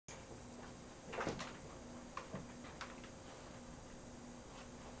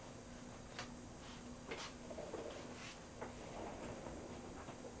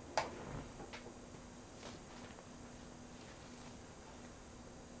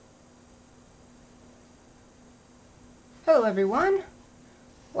Hello everyone,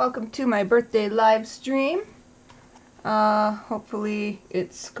 welcome to my birthday live stream. Hopefully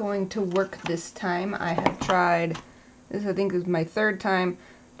it's going to work this time. I have tried, this I think is my third time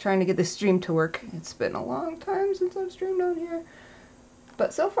trying to get the stream to work. It's been a long time since I've streamed on here.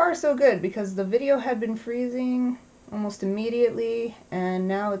 But so far so good, because the video had been freezing almost immediately and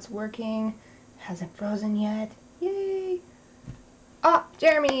now it's working. It hasn't frozen yet. Yay! Ah,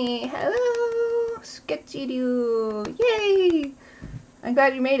 Jeremy! Hello! Sketchy do! Yay! I'm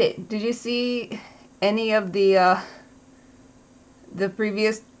glad you made it. Did you see any of the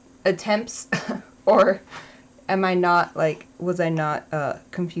previous attempts? Or am I not, like, was I not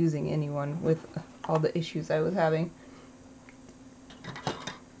confusing anyone with all the issues I was having?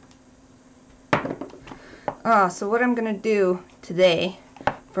 So what I'm gonna do today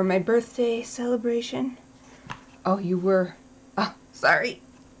for my birthday celebration. Oh, you were. Oh, sorry.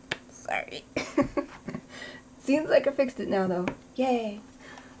 Sorry. Seems like I fixed it now, though. Yay.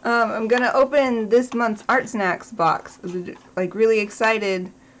 I'm gonna open this month's ArtSnacks box. Like, really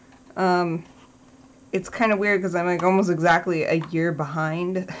excited. It's kind of weird because I'm like almost exactly a year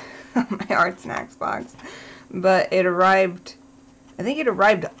behind my ArtSnacks box. But it arrived, I think it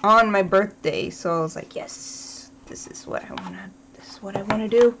arrived on my birthday, so I was like, yes, this is what I wanna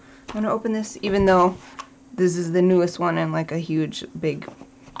do. I wanna open this, even though this is the newest one and like a huge big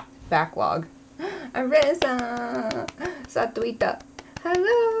backlog. Arisa! Satuita!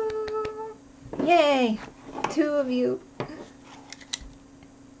 Hello! Yay! 2 of you.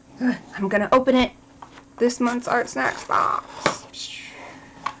 I'm gonna open it. This month's ArtSnacks box.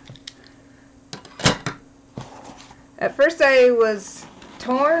 At first I was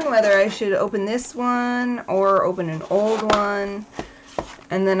torn whether I should open this one or open an old one.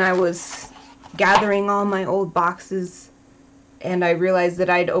 And then I was gathering all my old boxes and I realized that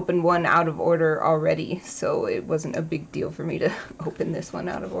I'd opened one out of order already, so it wasn't a big deal for me to open this one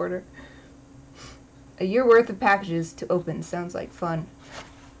out of order. A year worth of packages to open sounds like fun.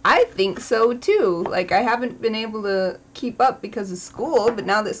 I think so too. Like, I haven't been able to keep up because of school, but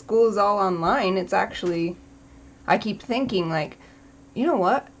now that school is all online, it's actually, I keep thinking like, you know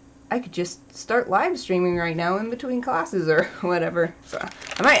what? I could just start live streaming right now in between classes or whatever. So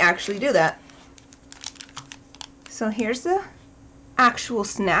I might actually do that. So here's the actual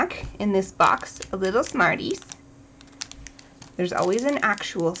snack in this box, a little Smarties. There's always an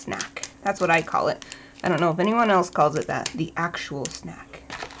actual snack. That's what I call it. I don't know if anyone else calls it that. The actual snack.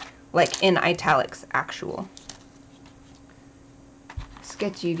 Like in italics, actual.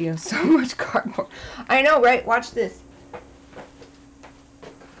 Sketchy, you have so much cardboard. I know, right? Watch this.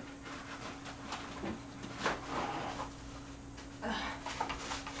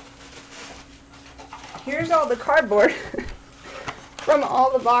 Here's all the cardboard from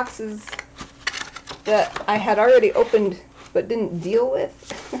all the boxes that I had already opened but didn't deal with.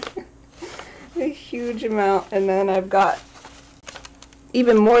 A huge amount, and then I've got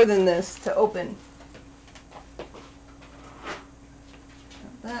even more than this to open.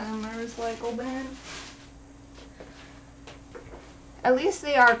 Then there's like open. At least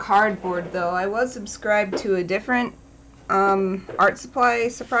they are cardboard though. I was subscribed to a different art supply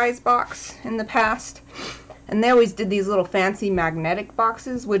surprise box in the past, and they always did these little fancy magnetic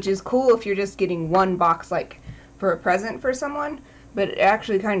boxes, which is cool if you're just getting one box like for a present for someone, but it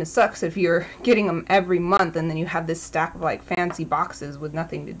actually kind of sucks if you're getting them every month and then you have this stack of like fancy boxes with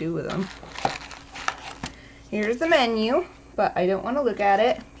nothing to do with them. Here's the menu, but I don't want to look at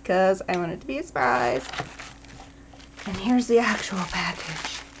it because I want it to be a surprise. And here's the actual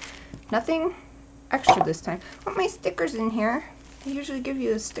package. Nothing extra this time. I want my stickers in here. They usually give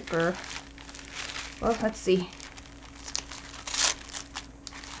you a sticker. Well, let's see.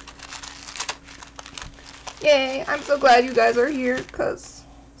 Yay! I'm so glad you guys are here, because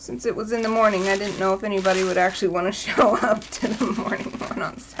since it was in the morning, I didn't know if anybody would actually want to show up to the morning one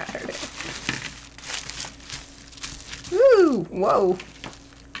on Saturday. Woo! Whoa!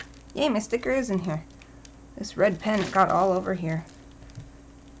 Yay, my sticker is in here. This red pen got all over here.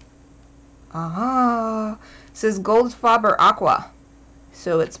 Ah, it says Goldfaber Aqua,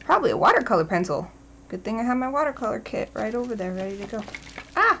 so it's probably a watercolor pencil. Good thing I have my watercolor kit right over there, ready to go.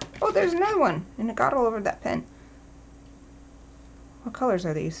 Ah, oh, there's another one, and it got all over that pen. What colors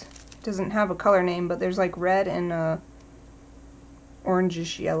are these? It doesn't have a color name, but there's like red and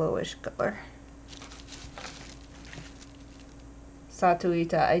orangish yellowish color.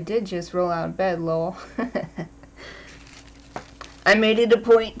 Satuita, I did just roll out of bed, lol. I made it a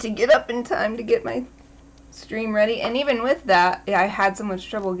point to get up in time to get my stream ready, and even with that, I had so much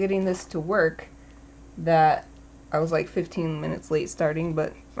trouble getting this to work that I was like 15 minutes late starting,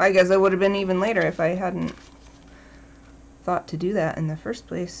 but I guess I would have been even later if I hadn't thought to do that in the first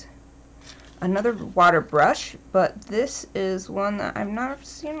place. Another water brush, but this is one that I've not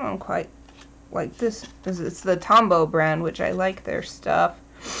seen one quite like this. It's the Tombow brand, which I like their stuff.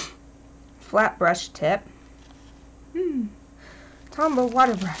 Flat brush tip. Tombow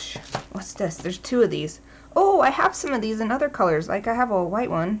water brush. What's this? There's two of these. Oh, I have some of these in other colors. Like I have a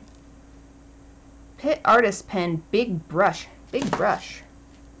white one. Pitt Artist Pen Big Brush. Big brush.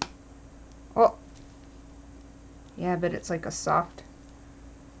 Oh. Yeah, but it's like a soft...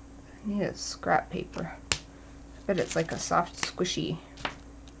 I need a scrap paper. I bet it's like a soft, squishy.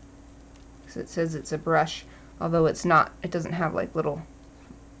 Because it says it's a brush, although it's not. It doesn't have like little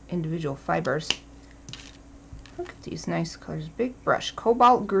individual fibers. Look at these nice colors. Big brush,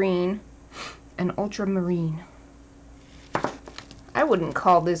 cobalt green and ultramarine. I wouldn't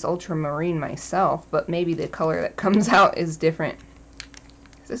call this ultramarine myself, but maybe the color that comes out is different.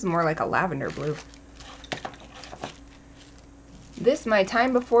 This is more like a lavender blue. This my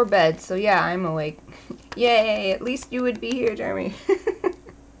time before bed, so yeah, I'm awake. Yay, at least you would be here, Jeremy.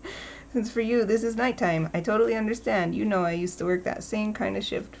 Since for you, this is nighttime. I totally understand. You know I used to work that same kind of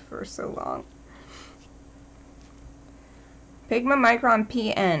shift for so long. Pigma Micron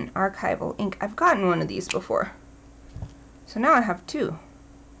PN Archival Ink. I've gotten one of these before. So now I have two.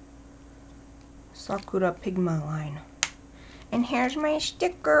 Sakura Pigma line. And here's my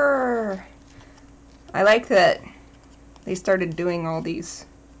sticker. I like that they started doing all these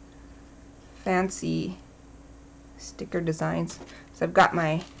fancy sticker designs. So I've got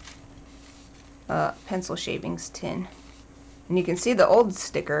my pencil shavings tin. And you can see the old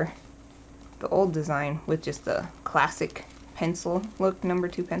sticker, the old design with just the classic pencil look,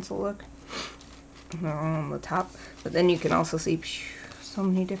 #2 pencil look on the top. But then you can also see so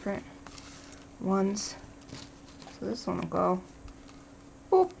many different ones. So this one will go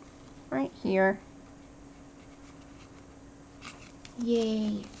boop, right here.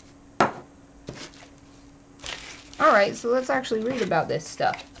 Yay. Alright, so let's actually read about this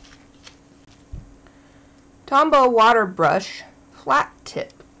stuff. Tombow water brush, flat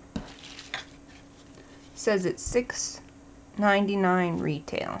tip. Says it's $6.99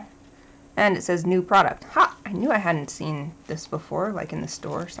 retail. And it says new product. Ha! I knew I hadn't seen this before, like in the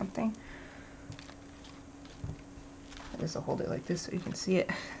store or something. I guess I'll hold it like this so you can see it.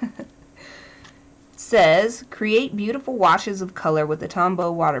 Says, create beautiful washes of color with the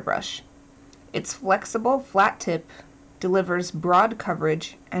Tombow water brush. Its flexible, flat tip delivers broad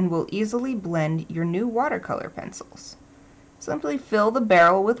coverage and will easily blend your new watercolor pencils. Simply fill the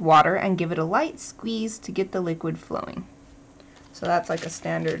barrel with water and give it a light squeeze to get the liquid flowing. So that's like a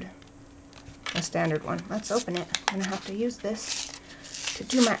standard one. Let's open it. I'm gonna have to use this to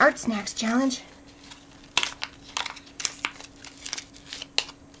do my ArtSnacks challenge.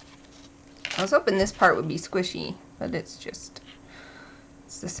 I was hoping this part would be squishy, but it's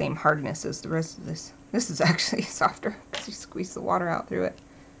the same hardness as the rest of this. This is actually softer because you squeeze the water out through it.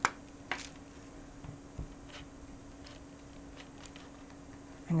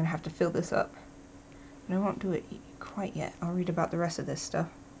 I'm going to have to fill this up, but I won't do it quite yet. I'll read about the rest of this stuff.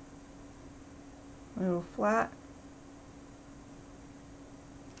 A little flat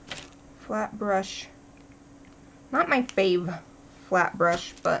brush. Not my fave flat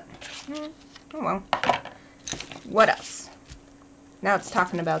brush, but oh well. What else? Now it's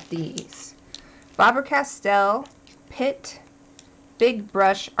talking about these. Faber-Castell Pitt Big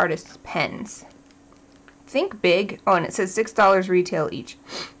Brush Artist Pens. Think big. Oh, and it says $6 retail each.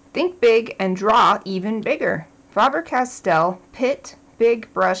 Think big and draw even bigger. Faber-Castell Pitt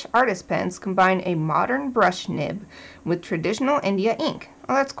Big Brush Artist Pens combine a modern brush nib with traditional India ink.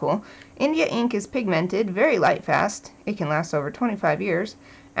 Oh, that's cool. India ink is pigmented, very light fast. It can last over 25 years.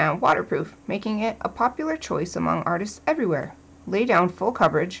 And waterproof, making it a popular choice among artists everywhere. Lay down full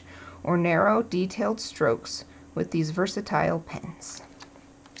coverage or narrow, detailed strokes with these versatile pens.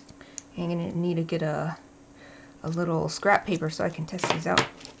 I'm going to need to get a little scrap paper so I can test these out.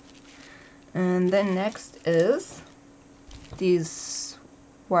 And then next is these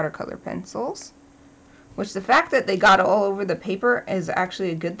watercolor pencils, which the fact that they got all over the paper is actually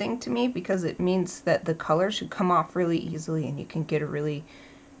a good thing to me because it means that the color should come off really easily and you can get a really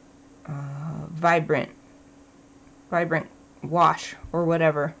vibrant wash or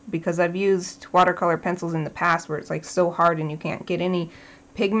whatever, because I've used watercolor pencils in the past where it's like so hard and you can't get any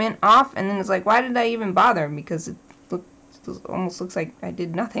pigment off, and then it's like, why did I even bother? Because it almost looks like I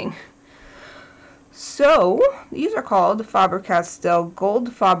did nothing. So these are called Faber-Castell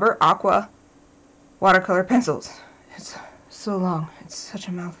Gold Faber Aqua watercolor pencils. It's so long, it's such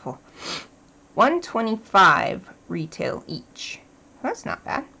a mouthful. $1.25 retail each. That's not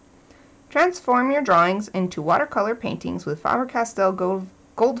bad. Transform your drawings into watercolor paintings with Faber-Castell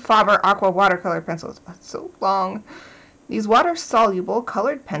Goldfaber Aqua watercolor pencils. That's so long. These water-soluble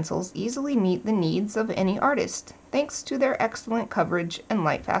colored pencils easily meet the needs of any artist, thanks to their excellent coverage and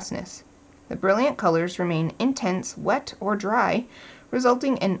light fastness. The brilliant colors remain intense, wet, or dry,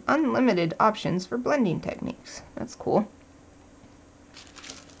 resulting in unlimited options for blending techniques. That's cool.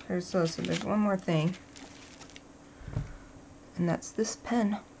 There's one more thing, and that's this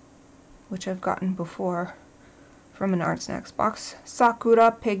pen, which I've gotten before from an ArtSnacks box.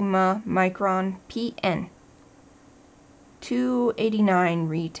 Sakura Pigma Micron PN. $2.89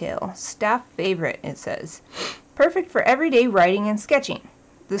 retail. Staff favorite, it says. Perfect for everyday writing and sketching.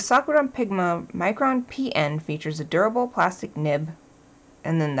 The Sakura Pigma Micron PN features a durable plastic nib,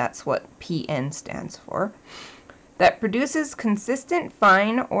 and then that's what PN stands for, that produces consistent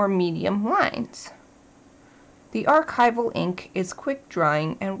fine or medium lines. The archival ink is quick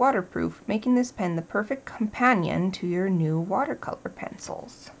drying and waterproof, making this pen the perfect companion to your new watercolor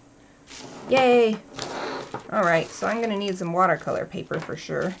pencils. Yay! Alright, so I'm going to need some watercolor paper for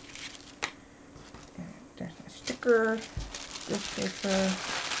sure. There's my sticker, this paper,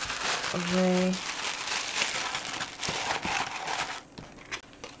 away.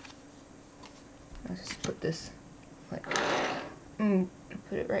 I'll just put this, like,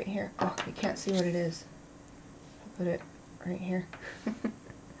 put it right here. Oh, you can't see what it is. I'll put it right here.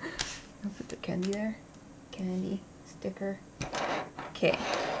 I'll put the candy there. Candy, sticker. Okay.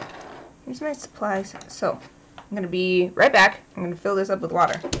 Here's my supplies. So, I'm going to be right back. I'm going to fill this up with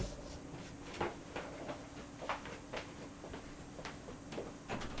water.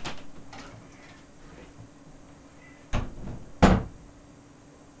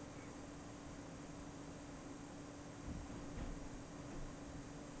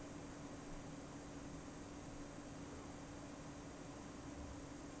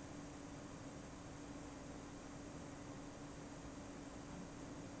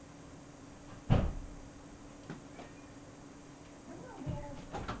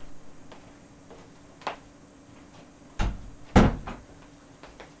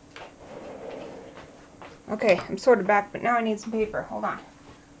 Okay, I'm sort of back, but now I need some paper. Hold on.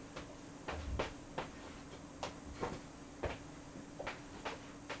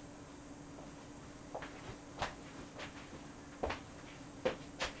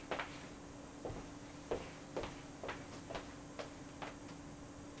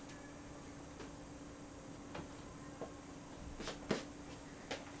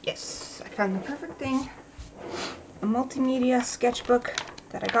 Yes, I found the perfect thing. A multimedia sketchbook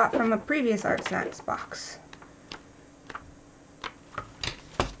that I got from a previous ArtSnacks box.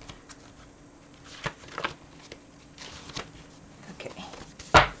 Okay.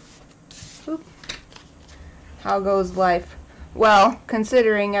 Oop. How goes life? Well,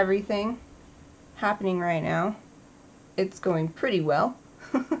 considering everything happening right now, it's going pretty well.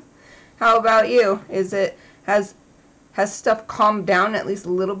 How about you? Has stuff calmed down at least a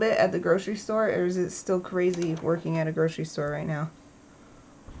little bit at the grocery store, or is it still crazy working at a grocery store right now?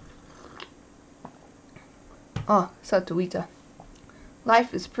 Oh, Satuita.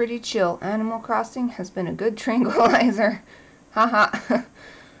 Life is pretty chill. Animal Crossing has been a good tranquilizer. Haha.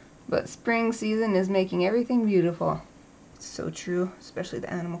 But spring season is making everything beautiful. It's so true, especially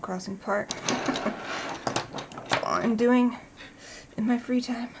the Animal Crossing part. All I'm doing in my free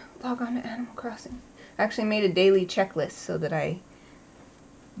time, log on to Animal Crossing. I actually made a daily checklist so that I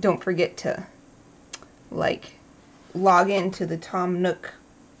don't forget to, like, log into the Tom Nook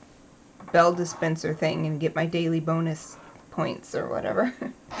bell dispenser thing and get my daily bonus points or whatever.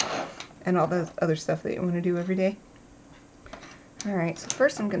 And all the other stuff that you want to do every day. Alright, so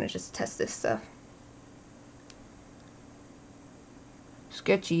first I'm going to just test this stuff.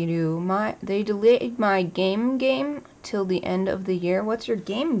 Sketchy do. They delayed my game till the end of the year. What's your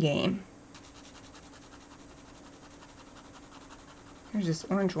game? There's this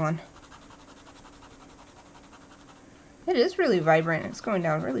orange one. It is really vibrant. It's going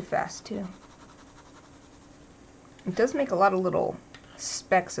down really fast too. It does make a lot of little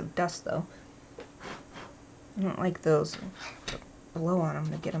specks of dust though. I don't like those. Blow on them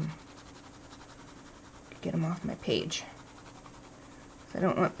to get them off my page. I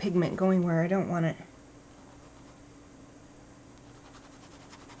don't want pigment going where I don't want it.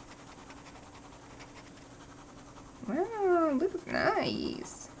 Wow, looks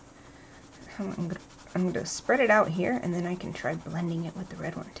nice. I'm gonna spread it out here, and then I can try blending it with the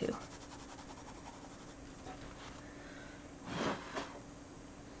red one too.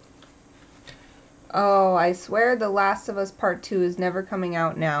 Oh, I swear The Last of Us Part 2 is never coming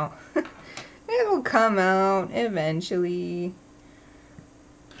out now. It will come out eventually.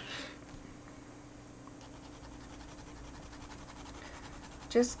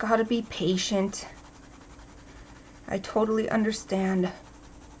 Just gotta be patient. I totally understand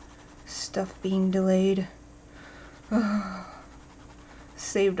stuff being delayed.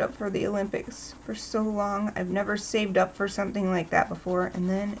 Saved up for the Olympics for so long. I've never saved up for something like that before, and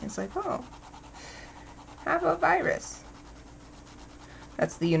then it's like, oh, have a virus.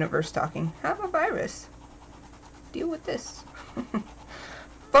 That's the universe talking. Have a virus. Deal with this.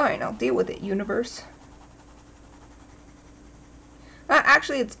 Fine, I'll deal with it, universe.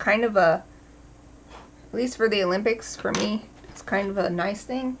 Actually, it's kind of a, at least for the Olympics, for me, it's kind of a nice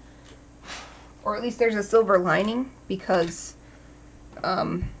thing. Or at least there's a silver lining, because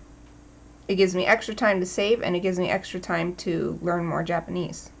it gives me extra time to save, and it gives me extra time to learn more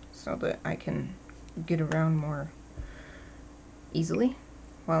Japanese, so that I can get around more easily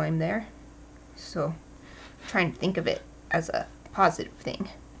while I'm there. So I'm trying to think of it as a positive thing.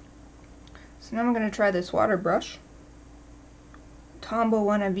 So now I'm going to try this water brush. Tombow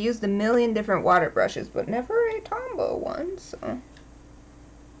one. I've used a million different water brushes, but never a Tombow one, so.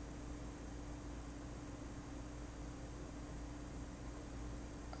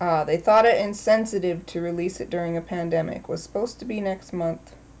 They thought it insensitive to release it during a pandemic. Was supposed to be next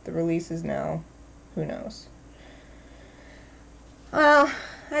month. The release is now. Who knows? Well,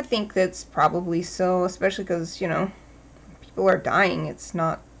 I think that's probably so, especially because, you know, people are dying. It's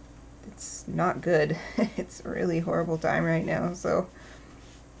not good. It's a really horrible time right now, so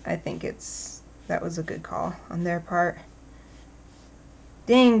I think that was a good call on their part.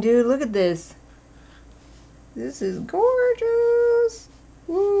 Dang, dude, look at this. This is gorgeous.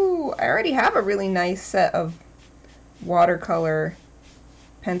 Woo! I already have a really nice set of watercolor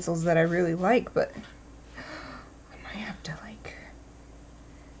pencils that I really like, but I might have to, like,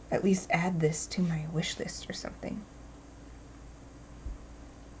 at least add this to my wish list or something.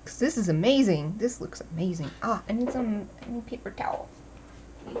 Because this is amazing. This looks amazing. Ah, I need paper towel.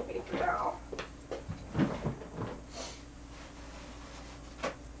 I need paper towel.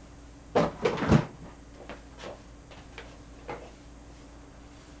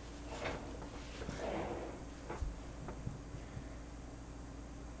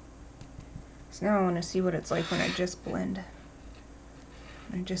 So now I want to see what it's like when I just blend.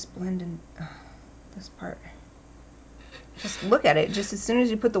 When I just blend in this part. Just look at it. Just as soon as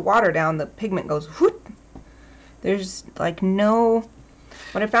you put the water down, the pigment goes whoop. There's like no...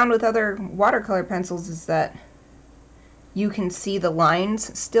 What I found with other watercolor pencils is that you can see the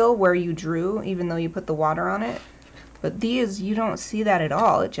lines still where you drew, even though you put the water on it. But these, you don't see that at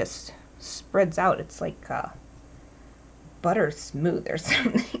all. It just spreads out. It's like butter smooth or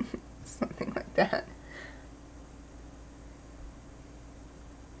something. Something like that.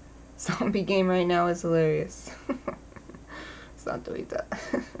 Zombie game right now is hilarious. It's not doing that.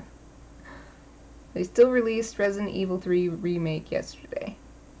 They still released Resident Evil 3 Remake yesterday.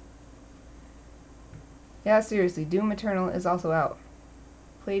 Yeah, seriously, Doom Eternal is also out.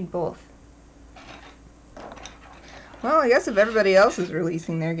 Played both. Well, I guess if everybody else is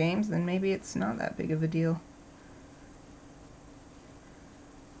releasing their games, then maybe it's not that big of a deal.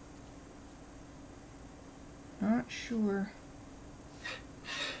 Not sure.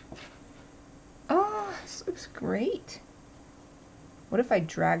 Oh, this looks great. What if I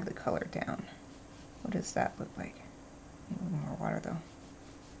drag the color down? What does that look like? A little more water though.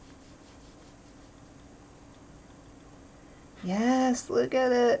 Yes, look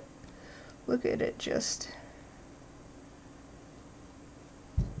at it. Look at it just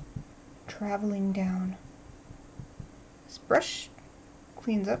traveling down. This brush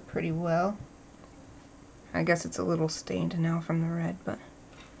cleans up pretty well. I guess it's a little stained now from the red, but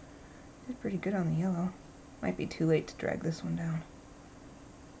it's pretty good on the yellow. Might be too late to drag this one down.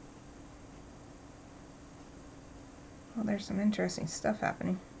 Well, there's some interesting stuff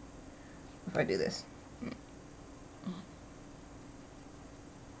happening if I do this.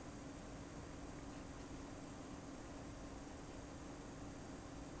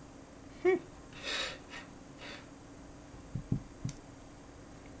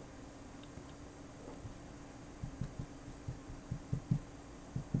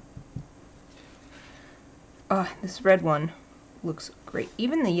 This red one looks great.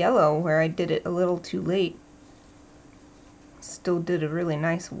 Even the yellow, where I did it a little too late, still did a really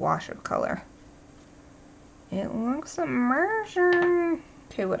nice wash of color. It looks immersion.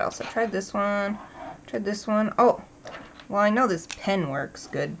 Okay, what else? I tried this one. Tried this one. Oh, well, I know this pen works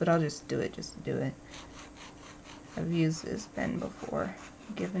good, but I'll just do it just to do it. I've used this pen before,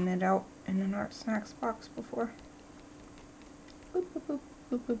 given it out in an ArtSnacks box before. Boop, boop, boop,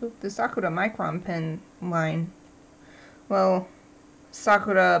 boop, boop, boop. The Sakura Micron pen line. Well,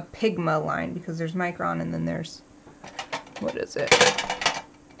 Sakura Pigma line, because there's Micron and then there's, what is it?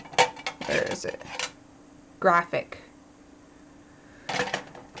 where is it? Graphic.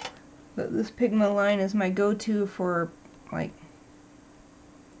 But this Pigma line is my go-to for like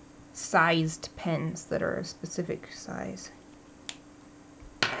sized pens that are a specific size.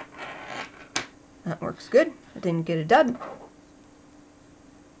 That works good. I didn't get a dud.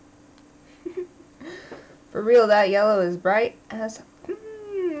 For real, that yellow is bright as...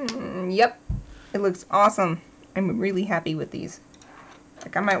 yep. It looks awesome. I'm really happy with these.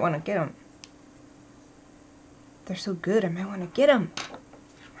 Like, I might want to get them. They're so good, I might want to get them.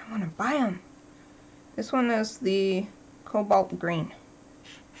 I want to buy them. This one is the cobalt green.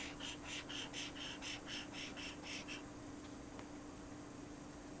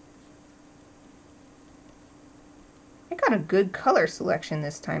 I got a good color selection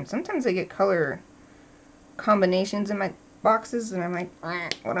this time. Sometimes I get color combinations in my boxes and I'm like,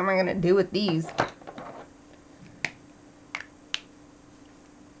 what am I going to do with these?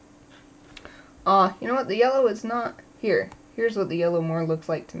 You know what? The yellow is not here. Here's what the yellow more looks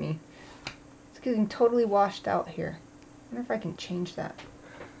like to me. It's getting totally washed out here. I wonder if I can change that.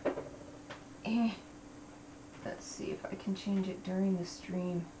 Let's see if I can change it during the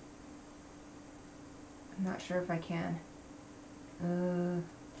stream. I'm not sure if I can.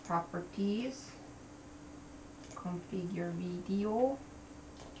 Properties. Configure video.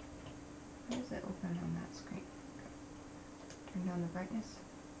 Why does it open on that screen? Turn down the brightness.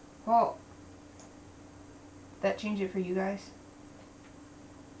 Oh! Did that change it for you guys?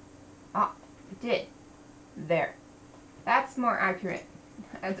 Ah, it did. There. That's more accurate.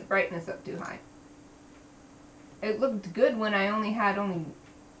 I had the brightness up too high. It looked good when I had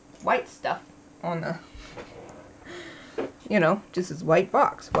white stuff on the, you know, just this white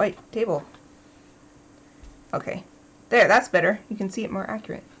box, white table. Okay. There, that's better. You can see it more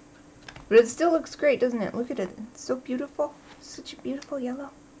accurate. But it still looks great, doesn't it? Look at it. It's so beautiful. Such a beautiful yellow.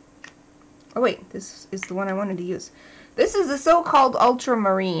 Oh wait, this is the one I wanted to use. This is the so-called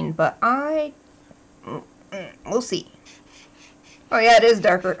ultramarine, but we'll see. Oh yeah, it is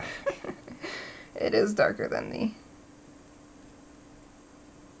darker. It is darker than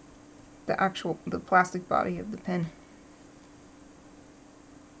the plastic body of the pen.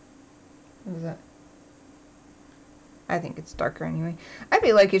 What is that? I think it's darker anyway. I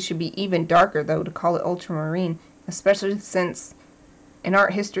feel like it should be even darker though to call it ultramarine, especially since in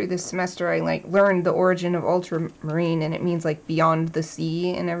art history this semester I like learned the origin of ultramarine and it means like beyond the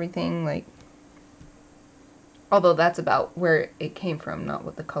sea and everything, like, although that's about where it came from, not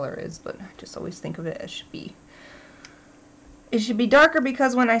what the color is, but I just always think of it as it should be darker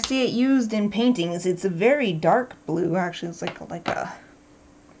because when I see it used in paintings it's a very dark blue. Actually, it's like a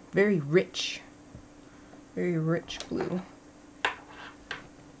very rich blue.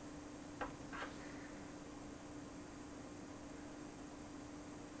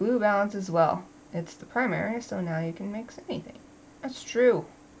 Blue balances well. It's the primary, so now you can mix anything. That's true.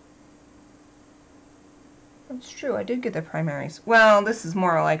 That's true, I did get the primaries. Well, this is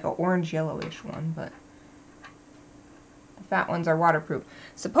more like an orange yellowish one, but the fat ones are waterproof.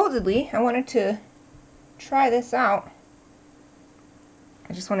 Supposedly, I wanted to try this out.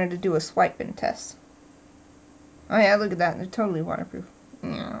 I just wanted to do a swipe and test. Oh yeah, look at that. They're totally waterproof.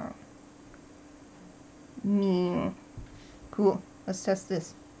 Meow. Meow. Cool. Let's test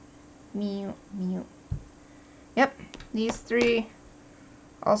this. Meow. Meow. Yep. These three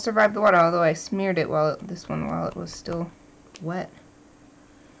all survived the water, although I smeared it while it was still wet.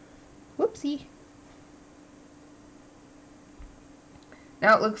 Whoopsie.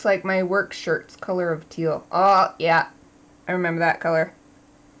 Now it looks like my work shirt's color of teal. Oh, yeah. I remember that color.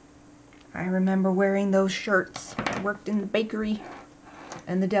 I remember wearing those shirts. I worked in the bakery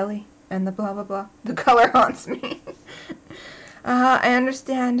and the deli and the blah blah blah. The color haunts me. I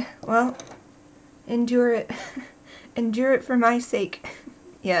understand. Well, endure it. Endure it for my sake.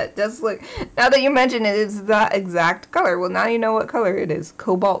 Yeah, it does look... Now that you mention it, it's that exact color. Well, now you know what color it is.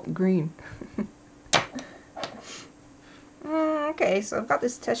 Cobalt green. Okay, so I've got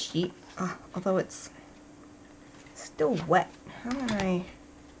this test sheet. Although it's still wet. How am I...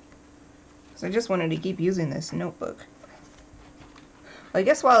 So I just wanted to keep using this notebook. Well, I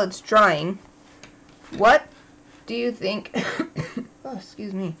guess while it's drying, what do you think... oh,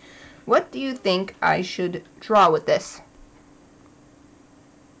 excuse me. What do you think I should draw with this?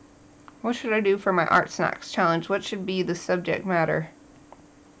 What should I do for my ArtSnacks challenge? What should be the subject matter?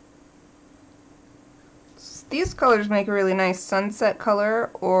 These colors make a really nice sunset color,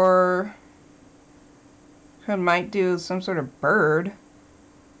 or I might do some sort of bird.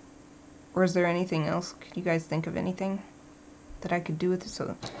 Or is there anything else? Could you guys think of anything that I could do with this?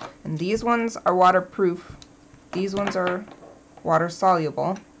 And these ones are waterproof. These ones are water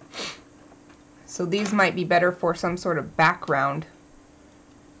soluble. So these might be better for some sort of background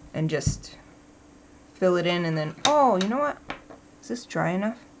and just fill it in and then, oh, you know what? Is this dry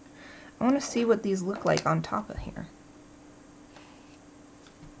enough? I want to see what these look like on top of here.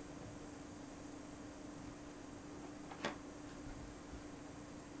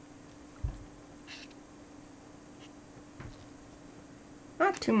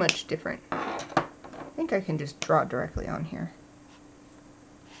 Not too much different. I think I can just draw directly on here.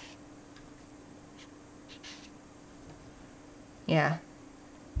 Yeah,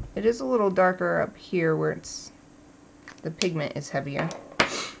 it is a little darker up here where the pigment is heavier,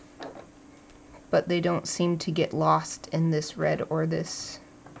 but they don't seem to get lost in this red or this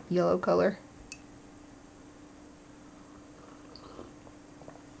yellow color.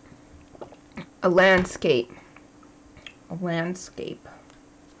 A landscape. A landscape.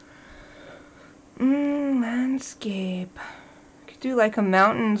 Landscape. Could do like a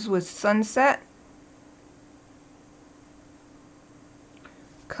mountains with sunset.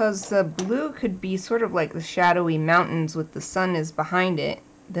 Because the blue could be sort of like the shadowy mountains with the sun is behind it.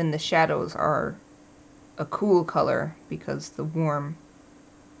 Then the shadows are a cool color because the warm,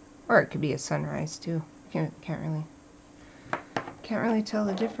 or it could be a sunrise too. Can't really tell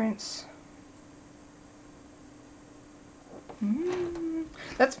the difference.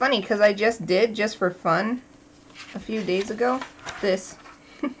 That's funny because I just did, just for fun, a few days ago, this.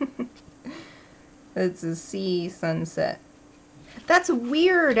 It's a sea sunset. That's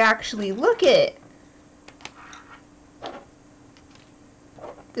weird, actually. Look it.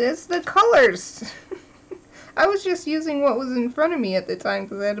 This the colors. I was just using what was in front of me at the time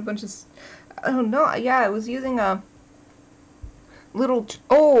because I had a bunch of. Oh no, yeah, I was using a little.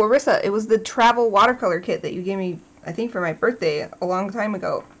 Oh, Arissa, it was the travel watercolor kit that you gave me, I think, for my birthday a long time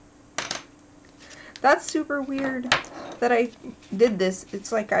ago. That's super weird that I did this.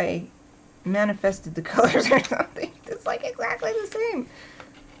 It's like I manifested the colors or something. It's like exactly the same.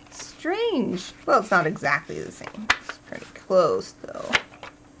 Strange. Well, it's not exactly the same. It's pretty close though.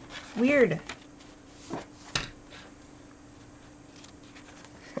 Weird.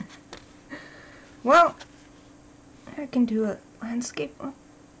 Well, I can do a landscape.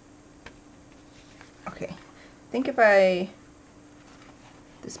 Okay. I think if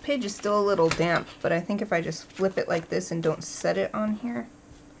this page is still a little damp, but I think if I just flip it like this and don't set it on here,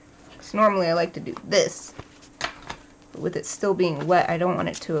 because normally I like to do this, but with it still being wet, I don't want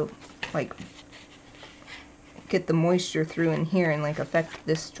it to like get the moisture through in here and like affect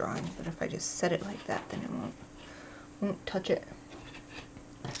this drawing. But if I just set it like that, then it won't touch it.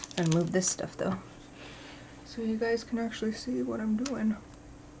 And move this stuff though, so you guys can actually see what I'm doing.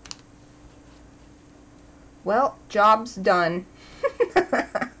 Well, job's done.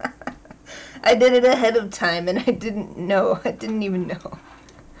 I did it ahead of time and I didn't know. I didn't even know.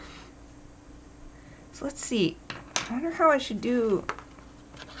 So let's see. I wonder how I should do.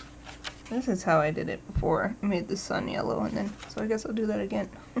 This is how I did it before. I made the sun yellow and then, so I guess I'll do that again.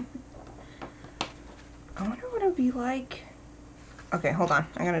 I wonder what it would be like. Okay, hold on.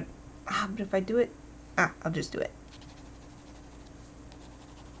 I gotta, but if I do it, I'll just do it.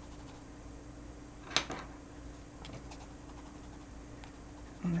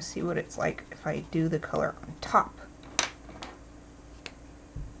 I'm gonna see what it's like if I do the color on top.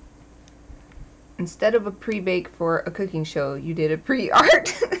 Instead of a pre-bake for a cooking show, you did a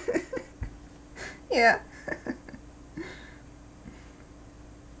pre-art. Yeah.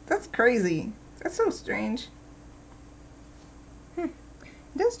 That's crazy. That's so strange. It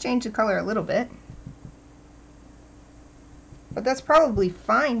does change the color a little bit. But that's probably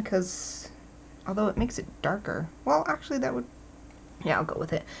fine because, although it makes it darker. Well, actually that would, yeah, I'll go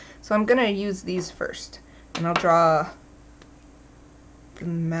with it. So I'm gonna use these first. And I'll draw the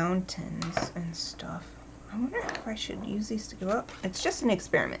mountains and stuff. I wonder if I should use these to go up. It's just an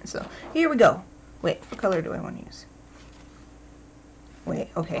experiment, so here we go. Wait, what color do I want to use? Wait,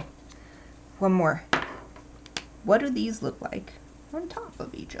 okay. One more. What do these look like on top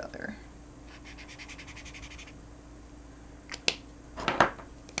of each other?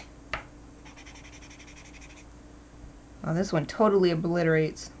 Oh, this one totally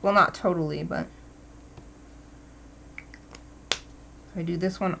obliterates. Well, not totally, but if I do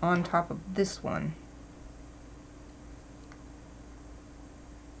this one on top of this one.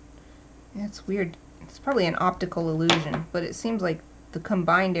 It's weird. It's probably an optical illusion, but it seems like the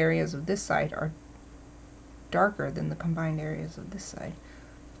combined areas of this side are darker than the combined areas of this side.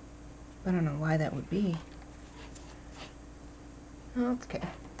 I don't know why that would be. Oh, okay.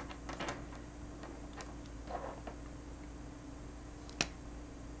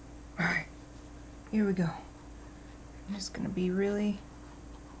 Alright, here we go. I'm just going to be really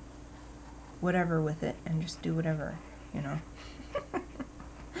whatever with it and just do whatever, you know.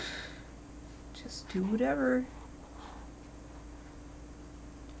 Just do whatever.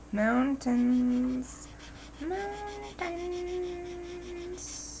 Mountains, mountains.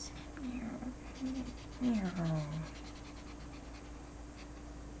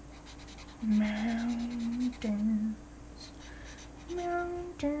 Mountains,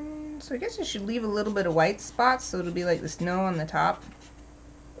 mountains. So I guess I should leave a little bit of white spots so it'll be like the snow on the top.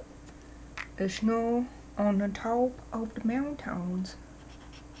 The snow on the top of the mountains.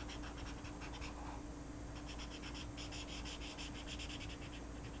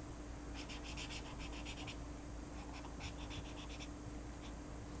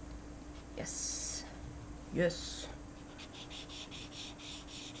 Yes. Yes.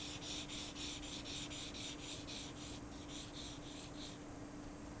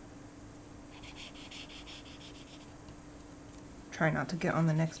 Try not to get on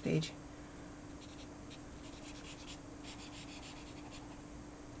the next page.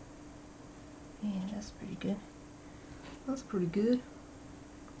 Yeah, that's pretty good. That's pretty good.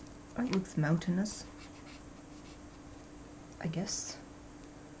 That looks mountainous, I guess.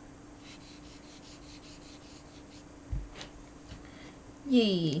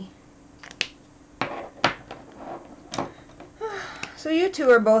 Yay. So you two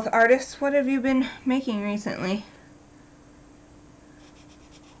are both artists. What have you been making recently?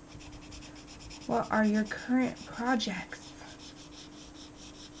 What are your current projects?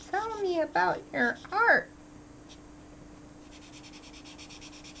 Tell me about your art.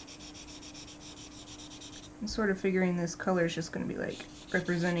 I'm sort of figuring this color is just going to be like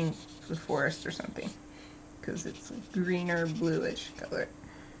representing the forest or something, because it's a greener bluish color.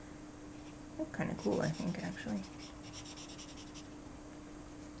 That's kind of cool, I think, actually.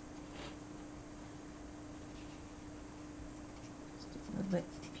 Just a little bit,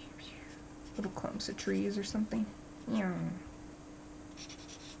 little clumps of trees or something. Yeah.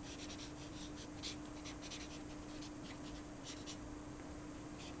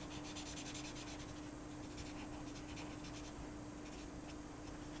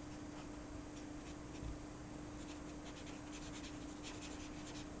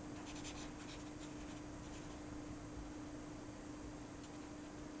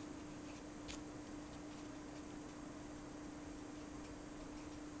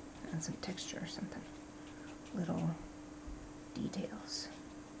 And some texture or something. Little details.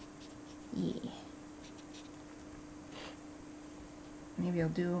 Yeah. Maybe I'll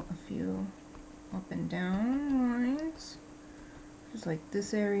do a few up and down lines. Just like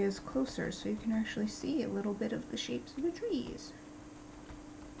this area is closer so you can actually see a little bit of the shapes of the trees.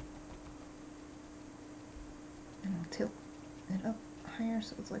 And I'll tilt it up higher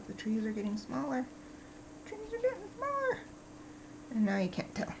so it's like the trees are getting smaller. Trees are getting smaller. And now you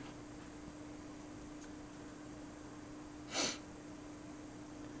can't tell.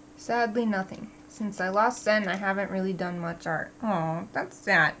 Sadly, nothing. Since I lost Zen, I haven't really done much art. Oh, that's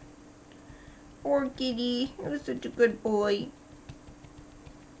sad. Poor kitty. He was such a good boy.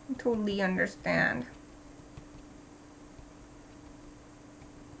 I totally understand.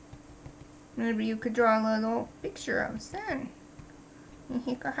 Maybe you could draw a little picture of Zen. And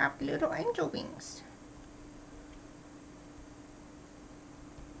he could have little angel wings.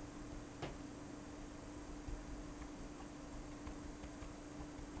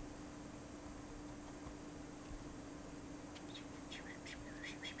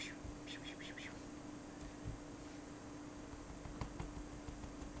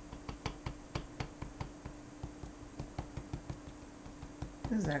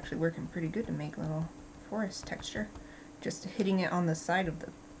 This is actually working pretty good to make a little forest texture. Just hitting it on the side of the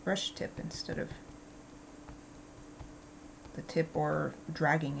brush tip instead of the tip or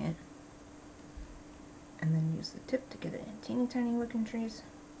dragging it. And then use the tip to get it in teeny tiny looking trees.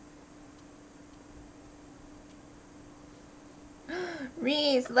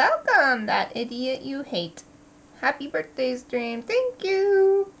 Reese, welcome! That idiot you hate. Happy birthday, stream. Thank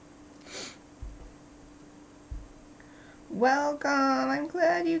you! Welcome! I'm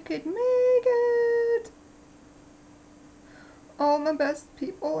glad you could make it! All my best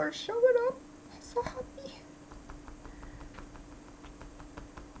people are showing up. I'm so happy.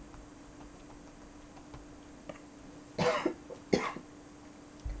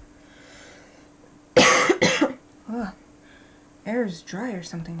 Ugh. Air is dry or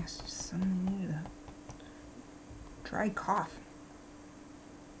something. It's just something new to dry cough.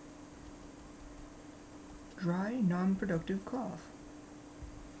 Dry, non-productive cough.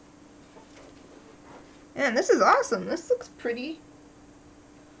 Man, this is awesome. This looks pretty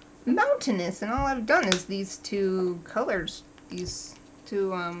mountainous, and all I've done is these two colors, these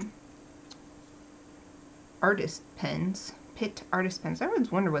two artist pens. Pitt artist pens. I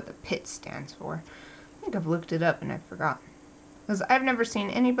always wonder what the Pitt stands for. I think I've looked it up and I forgot. Because I've never seen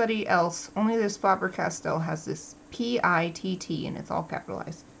anybody else, only this Faber-Castell has this P-I-T-T and it's all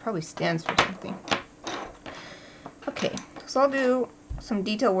capitalized. Probably stands for something. Okay, so I'll do some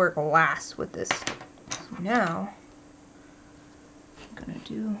detail work last with this. So now, I'm going to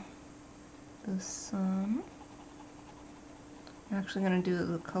do the sun. I'm actually going to do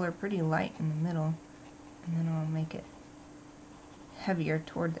the color pretty light in the middle, and then I'll make it heavier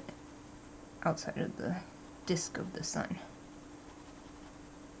toward the outside of the disk of the sun.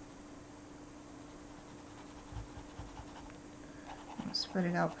 I'll spread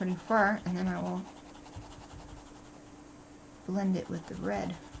it out pretty far, and then I will blend it with the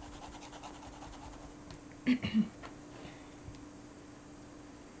red.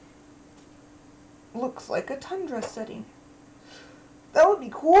 Looks like a tundra setting. That would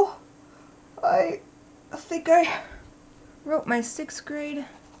be cool. I think I wrote my 6th grade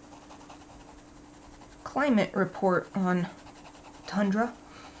climate report on tundra.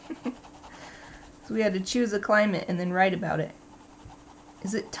 So we had to choose a climate and then write about it.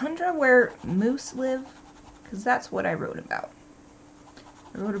 Is it tundra where moose live? Because that's what I wrote about.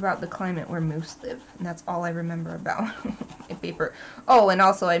 I wrote about the climate where moose live, and that's all I remember about my paper. Oh, and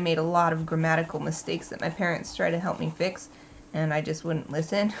also I made a lot of grammatical mistakes that my parents tried to help me fix, and I just wouldn't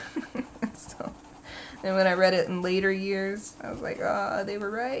listen. So then when I read it in later years, I was like, oh, they were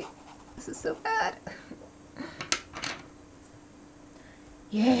right. This is so bad.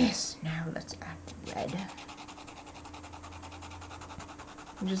 Yes, now let's add the red.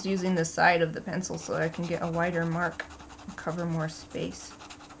 I'm just using the side of the pencil so I can get a wider mark and cover more space.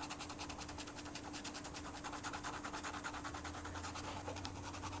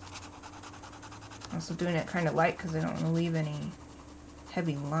 Also doing it kind of light because I don't want to leave any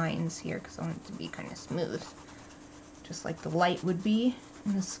heavy lines here because I want it to be kind of smooth. Just like the light would be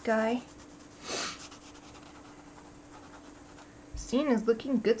in the sky. Scene is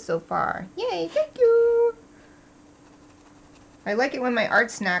looking good so far. Yay, thank you! I like it when my art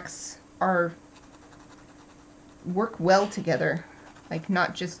snacks work well together. Like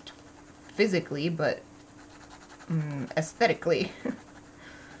not just physically, but aesthetically.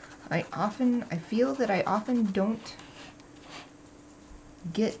 I feel that I often don't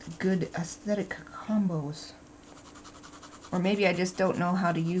get good aesthetic combos. Or maybe I just don't know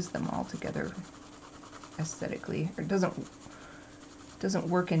how to use them all together aesthetically. Or it doesn't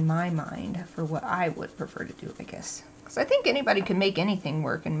work in my mind for what I would prefer to do, I guess. Because I think anybody can make anything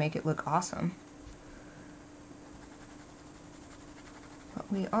work and make it look awesome. But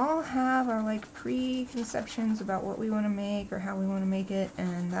we all have our like preconceptions about what we want to make or how we want to make it,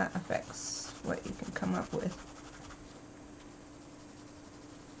 and that affects what you can come up with.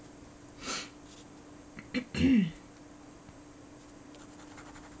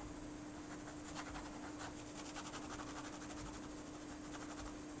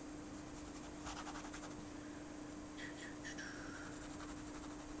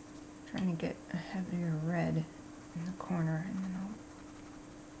 Trying to get a heavier red in the corner, and then I'll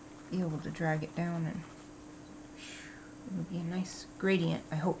be able to drag it down, and it'll be a nice gradient,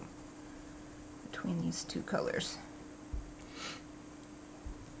 I hope, between these two colors.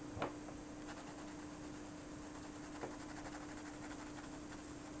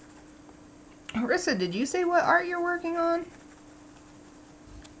 Marissa, did you say what art you're working on?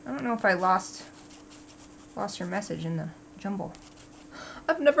 I don't know if I lost your message in the jumble.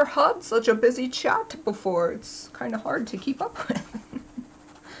 I've never had such a busy chat before. It's kind of hard to keep up with.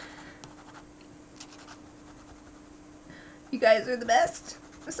 You guys are the best.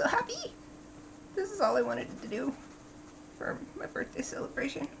 I'm so happy. This is all I wanted to do for my birthday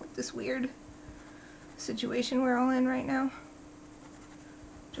celebration with this weird situation we're all in right now.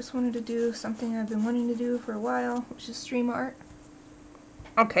 Just wanted to do something I've been wanting to do for a while, which is stream art.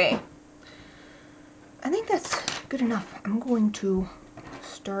 Okay. I think that's good enough. I'm going to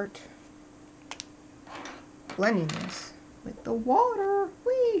start blending this with the water.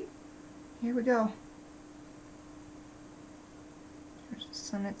 Whee! Here we go. Here's the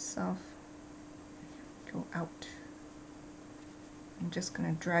sun itself. Go out. I'm just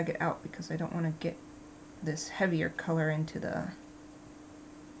going to drag it out because I don't want to get this heavier color into the...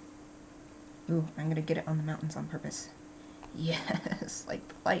 Ooh, I'm going to get it on the mountains on purpose. Yes, like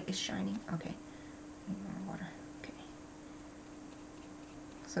the light is shining. Okay. Need more water. Okay.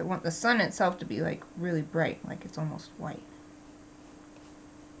 So I want the sun itself to be like really bright, like it's almost white.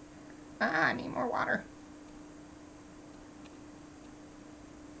 Ah, I need more water.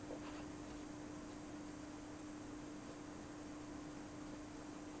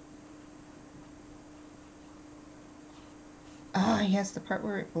 Yes, the part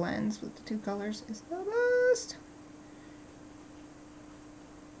where it blends with the two colors is the best.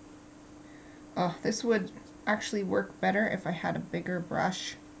 Oh, this would actually work better if I had a bigger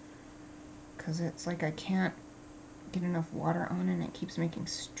brush, because it's like I can't get enough water on and it keeps making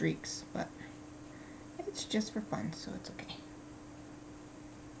streaks, but it's just for fun, so it's okay.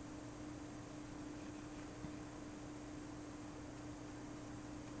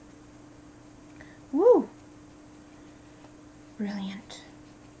 Woo! Brilliant.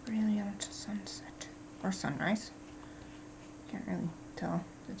 Brilliant sunset. Or sunrise. Can't really tell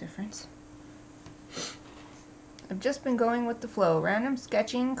the difference. I've just been going with the flow. Random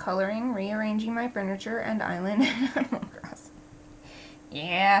sketching, coloring, rearranging my furniture, and island and Animal Crossing.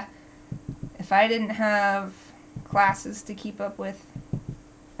 Yeah. If I didn't have classes to keep up with,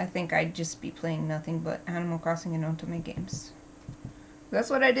 I think I'd just be playing nothing but Animal Crossing and Otome games.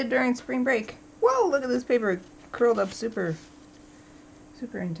 That's what I did during spring break. Whoa, look at this paper. It curled up super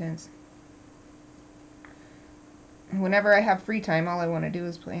intense. Whenever I have free time, all I want to do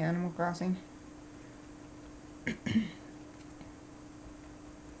is play Animal Crossing.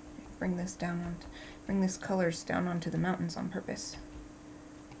 Bring this colors down onto the mountains on purpose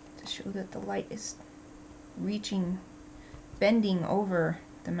to show that the light is bending over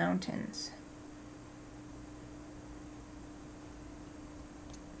the mountains.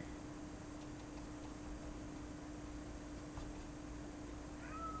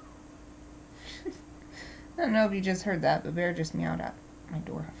 I don't know if you just heard that, but Bear just meowed at my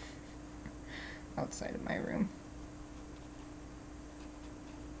door outside of my room.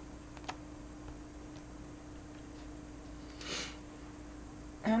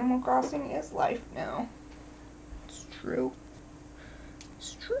 Animal Crossing is life now. It's true.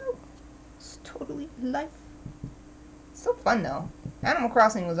 It's true. It's totally life. It's so fun though. Animal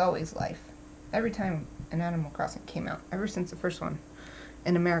Crossing was always life. Every time an Animal Crossing came out, ever since the first one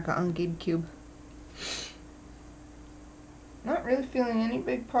in America on GameCube. Not really feeling any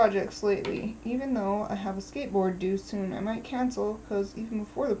big projects lately. Even though I have a skateboard due soon, I might cancel because even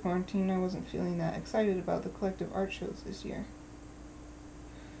before the quarantine I wasn't feeling that excited about the collective art shows this year.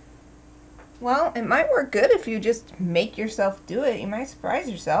 Well, it might work good if you just make yourself do it. You might surprise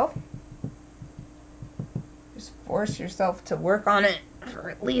yourself. Just force yourself to work on it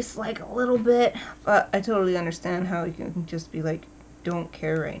for at least like a little bit. But I totally understand how you can just be like, don't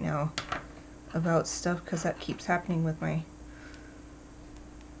care right now about stuff, because that keeps happening with my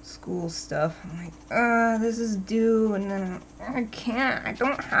school stuff. I'm like, this is due, and then I can't. I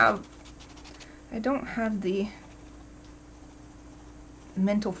don't have the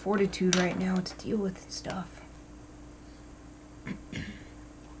mental fortitude right now to deal with stuff.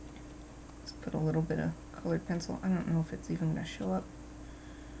 Let's put a little bit of colored pencil. I don't know if it's even gonna show up.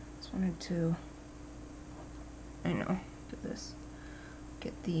 Just wanted to, I know, do this.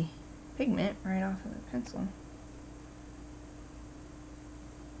 Get the pigment right off of the pencil.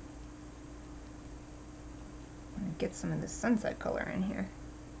 And get some of the sunset color in here.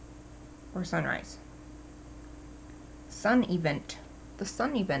 Or sunrise. Sun event. The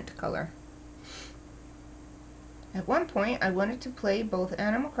sun event color. At one point, I wanted to play both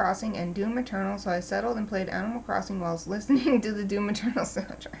Animal Crossing and Doom Eternal, so I settled and played Animal Crossing whilst listening to the Doom Eternal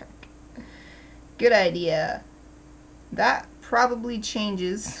soundtrack. Good idea. That probably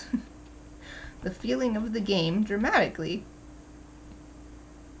changes the feeling of the game dramatically.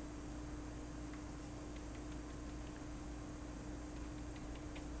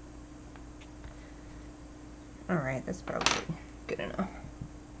 Alright, that's probably good enough.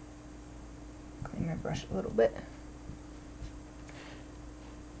 Clean my brush a little bit.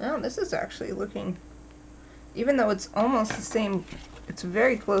 Oh, this is actually looking, even though it's almost the same, it's a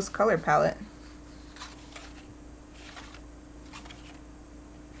very close color palette.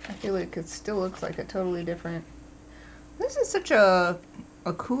 I feel like it still looks like a totally different. This is such a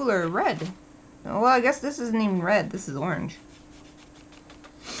cooler red. Well, I guess this isn't even red. This is orange.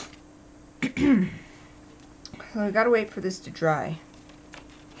 So I gotta wait for this to dry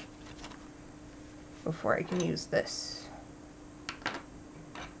before I can use this.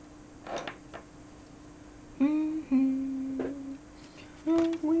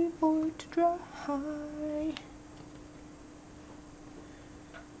 Wait for it to dry.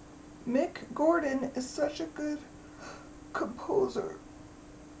 Mick Gordon is such a good composer.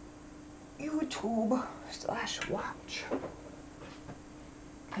 YouTube/watch.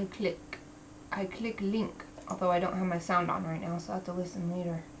 I click link, although I don't have my sound on right now, so I'll have to listen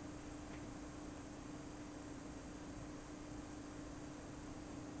later.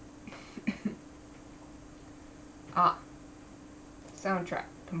 Soundtrack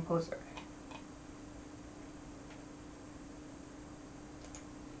composer.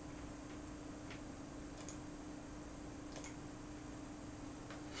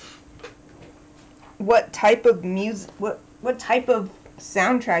 what type of music, what type of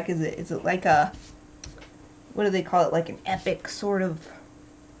soundtrack is it? Is it like a, what do they call it, like an epic sort of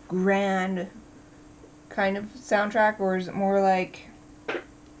grand kind of soundtrack, or is it more like,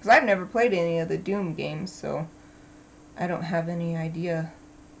 because I've never played any of the Doom games, so I don't have any idea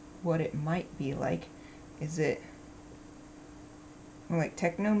what it might be like. Is it more like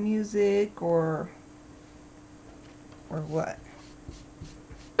techno music, or what?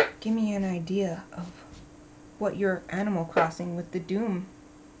 Give me an idea of what your Animal Crossing with the Doom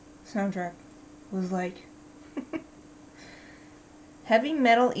soundtrack was like. Heavy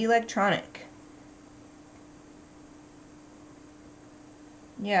metal electronic.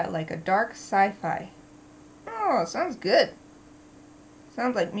 Yeah, like a dark sci-fi. Oh, sounds good.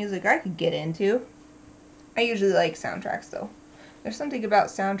 Sounds like music I could get into. I usually like soundtracks though. There's something about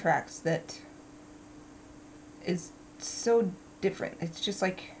soundtracks that is so different. It's just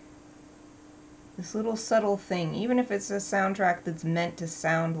like this little subtle thing. Even if it's a soundtrack that's meant to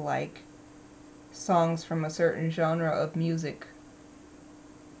sound like songs from a certain genre of music,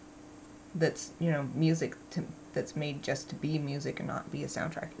 that's, you know, music that's made just to be music and not be a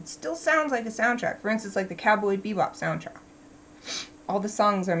soundtrack, it still sounds like a soundtrack. For instance, like the Cowboy Bebop soundtrack. All the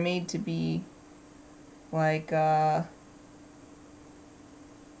songs are made to be like, they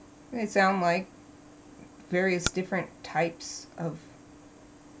sound like various different types of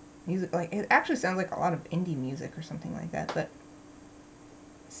music. Like, it actually sounds like a lot of indie music or something like that, but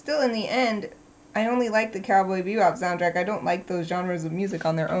still in the end, I only like the Cowboy Bebop soundtrack. I don't like those genres of music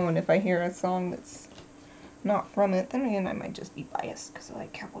on their own. If I hear a song that's not from it, then again, I might just be biased because I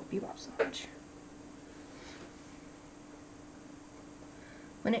like Cowboy Bebop so much.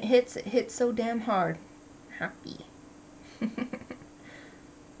 When it hits so damn hard. Happy.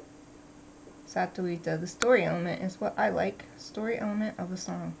 Satuita, the story element is what I like. Story element of a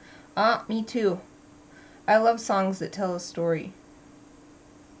song. Ah, me too. I love songs that tell a story.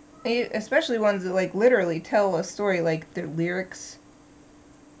 Especially ones that like literally tell a story, like their lyrics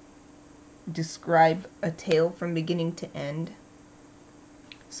describe a tale from beginning to end.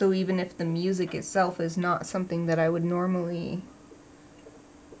 So even if the music itself is not something that I would normally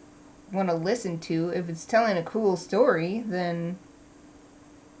want to listen to, if it's telling a cool story, then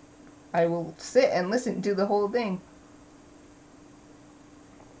I will sit and listen to the whole thing.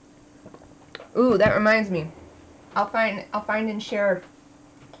 Ooh, that reminds me. I'll find and share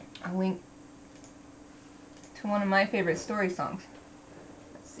a link to one of my favorite story songs.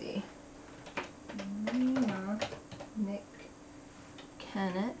 Let's see. Nick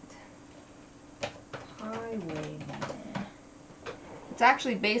Kennett, Highwayman. It's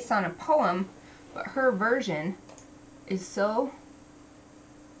actually based on a poem, but her version is so...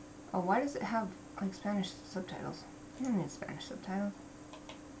 Oh, why does it have like Spanish subtitles? I don't need Spanish subtitles.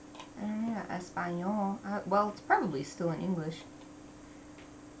 I don't need Espanol. Well, it's probably still in English.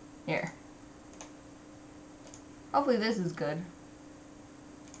 Here. Hopefully this is good.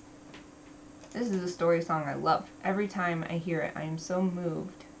 This is a story song I love. Every time I hear it, I am so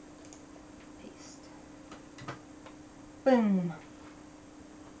moved. Paste. Boom.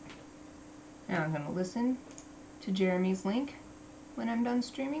 Now I'm going to listen to Jeremy's link when I'm done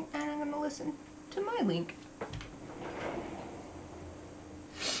streaming, and I'm going to listen to my link.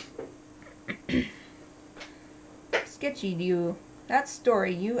 Sketchy, you. That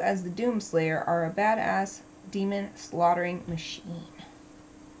story, you as the Doomslayer are a badass demon slaughtering machine.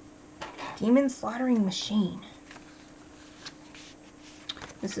 Demon slaughtering machine.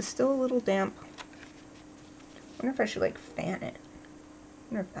 This is still a little damp. I wonder if I should like fan it.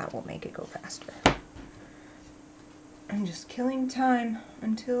 I wonder if that will make it go faster. I'm just killing time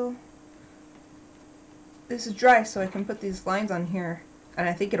until this is dry so I can put these lines on here. And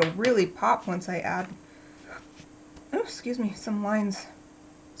I think it'll really pop once I add, oh, excuse me, some lines,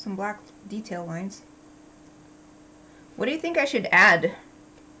 some black detail lines. What do you think I should add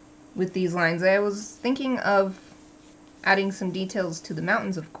with these lines? I was thinking of adding some details to the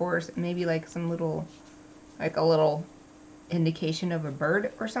mountains, of course, and maybe like some little, like a little indication of a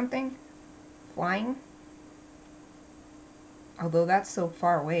bird or something flying. Although that's so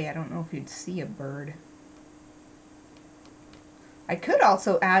far away, I don't know if you'd see a bird. I could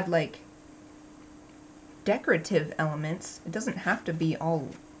also add like decorative elements. It doesn't have to be all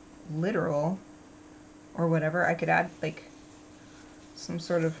literal or whatever. I could add like some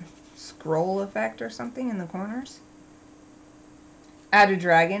sort of scroll effect or something in the corners. Add a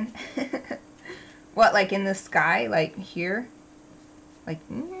dragon. What, like in the sky, like here? Like,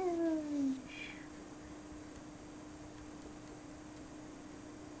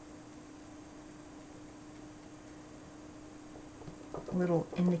 a little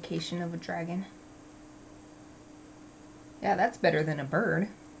indication of a dragon. Yeah, that's better than a bird.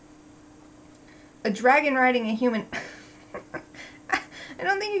 A dragon riding a human. I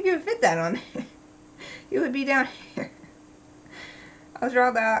don't think you could fit that on there. It would be down here. I'll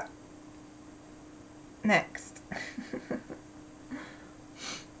draw that next.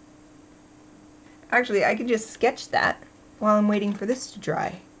 Actually, I could just sketch that while I'm waiting for this to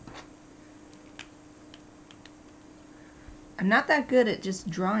dry. I'm not that good at just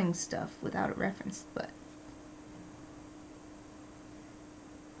drawing stuff without a reference, but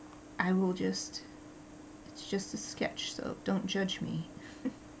I will just, it's just a sketch, so don't judge me.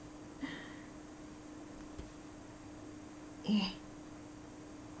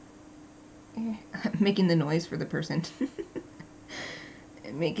 I'm making the noise for the person.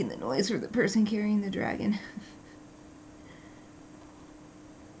 I'm making the noise for the person carrying the dragon.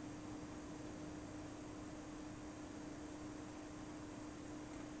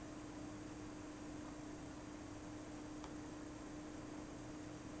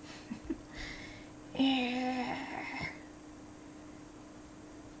 Yeah.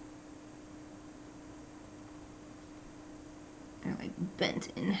 They're like bent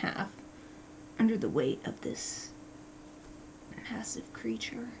in half under the weight of this massive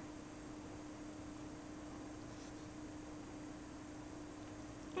creature.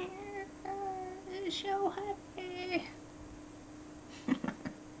 So happy.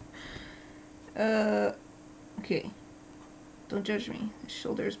 Okay. Don't judge me. His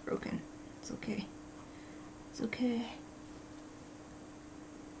shoulder is broken. It's okay. It's okay.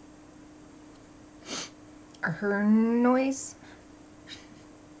 Or her noise.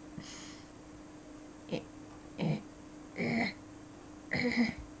 Gambate.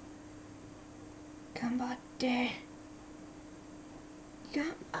 Gambate.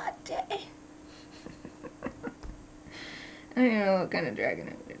 I don't know what kind of dragon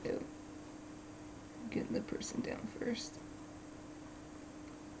I'm gonna do. Getting the person down first.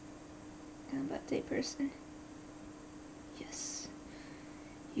 Gambate person. Yes.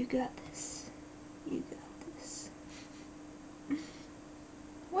 You got this. You got this.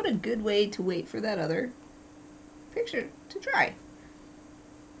 What a good way to wait for that other picture to dry.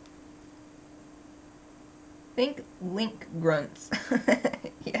 Think Link grunts.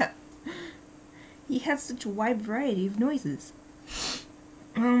 Yeah. He has such a wide variety of noises.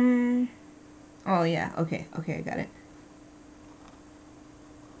 Oh yeah, okay, I got it.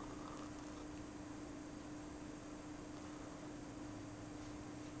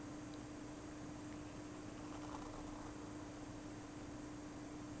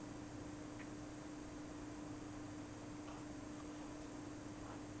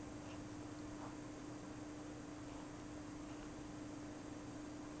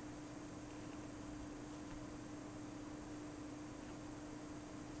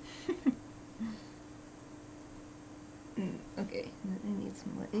 Okay, I need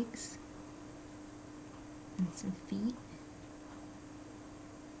some legs and some feet.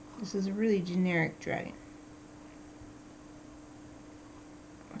 This is a really generic dragon.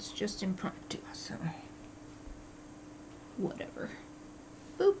 It's just impromptu, so whatever.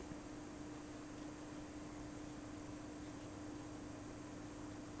 Boop.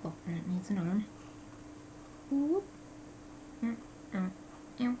 Oh, and it needs an arm. Whoop.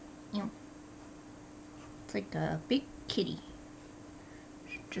 It's like a big kitty.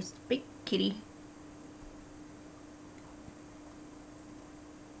 Just a big kitty.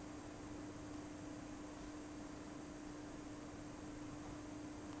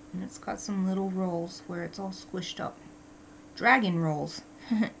 And it's got some little rolls where it's all squished up. Dragon rolls.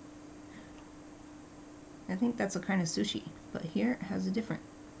 I think that's a kind of sushi, but here it has a different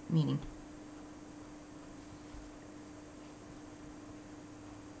meaning.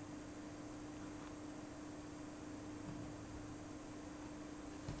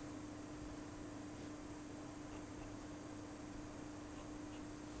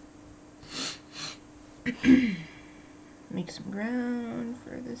 Make some ground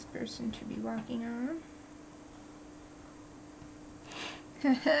for this person to be walking on.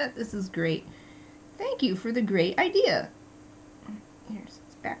 This is great. Thank you for the great idea. Here's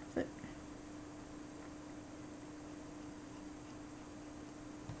its back foot.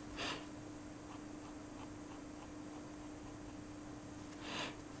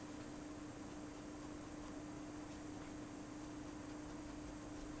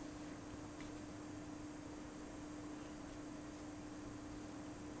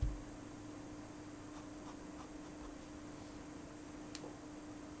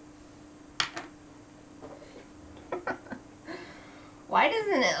 Why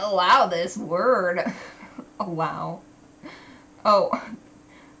doesn't it allow this word? Allow. Oh.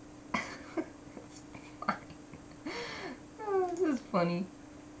 It's fine. funny.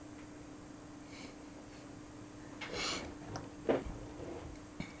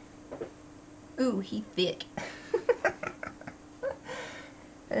 Ooh, he thick.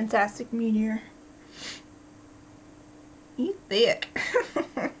 Fantastic meteor. He thick.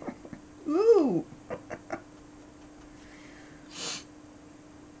 Ooh.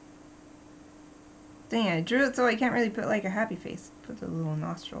 Dang, I drew it so I can't really put like a happy face. Put the little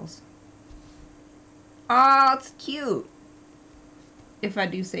nostrils. Oh, it's cute. If I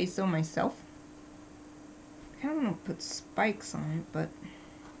do say so myself. I kind of want to put spikes on it, but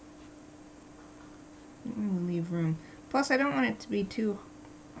I don't really leave room. Plus, I don't want it to be too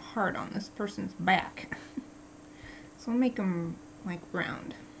hard on this person's back. So I'll make them like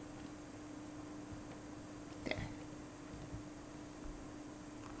round. There.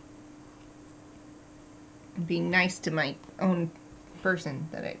 Being nice to my own person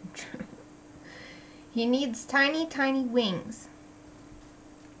that I drew. He needs tiny, tiny wings.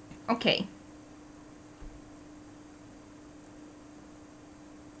 Okay.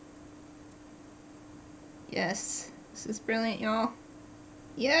 Yes. This is brilliant, y'all.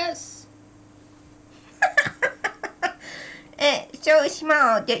 Yes! It's so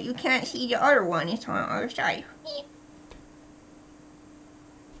small that you can't see the other one. It's on the other side. Meep.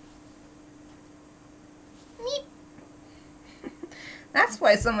 Meep. That's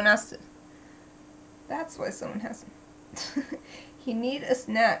why someone has to. That's why someone has to. He need a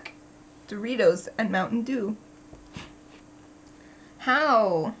snack. Doritos and Mountain Dew.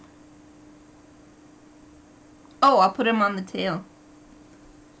 How? Oh, I'll put him on the tail.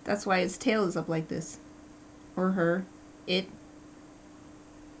 That's why his tail is up like this. Or her. It.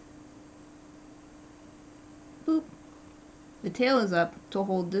 Boop. The tail is up to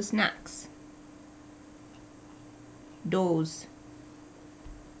hold the snacks. Those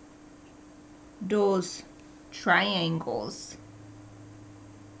triangles.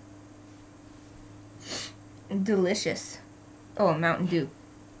 Delicious. Oh, Mountain Dew.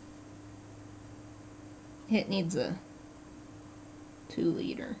 It needs a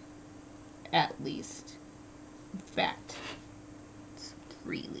 2-liter at least. In fact, it's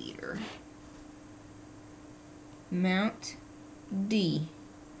 3-liter. Mount D.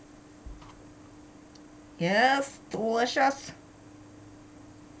 Yes, delicious.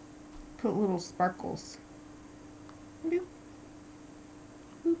 Put little sparkles. Boop.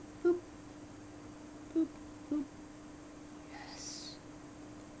 Boop, boop. Boop, boop. Yes.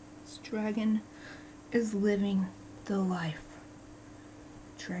 This dragon is living the life.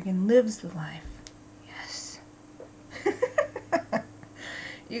 Dragon lives the life. Yes.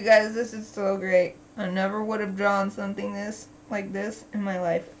 You guys, this is so great. I never would have drawn something like this in my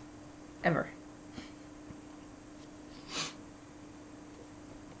life. Ever.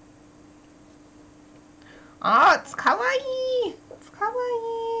 Oh, it's kawaii! It's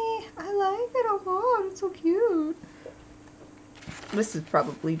kawaii! I like it a lot. It's so cute. This is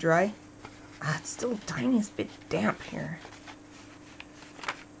probably dry. Ah, it's still the tiniest bit damp here.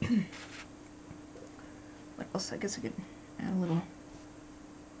 What else? I guess I could add a little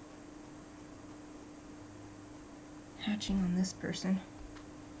hatching on this person.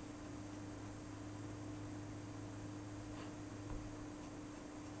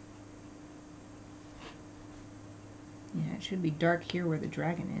 Yeah, it should be dark here where the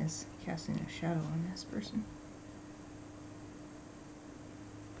dragon is, casting a shadow on this person.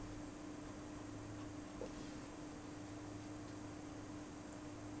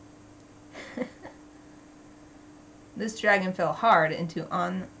 This dragon fell hard into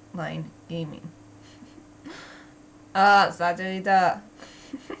online gaming. Ah, Saturita.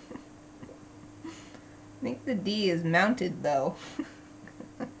 I think the D is mounted though.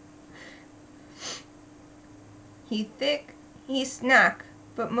 He thick, he snack,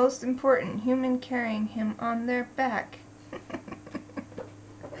 but most important, human carrying him on their back.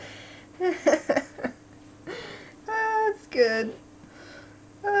 That's good.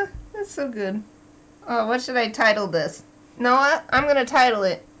 That's so good. Oh, what should I title this? You know what? I'm gonna title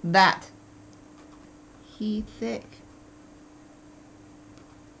it that. He thick.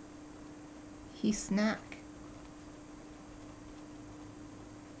 He snack.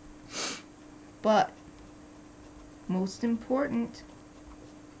 But most important,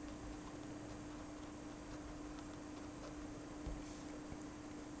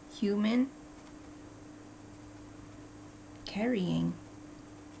 human carrying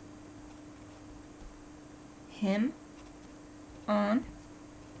him on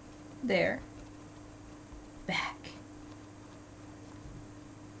their back.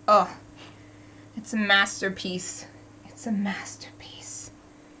 Oh, it's a masterpiece. It's a masterpiece.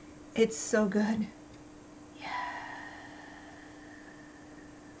 It's so good.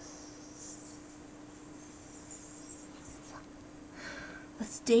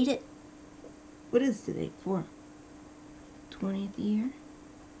 date it. What is the date for? 20th year.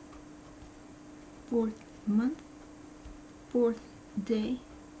 4th month. 4th day.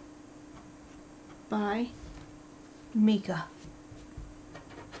 By Mika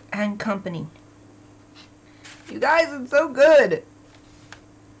and Company. You guys, it's so good.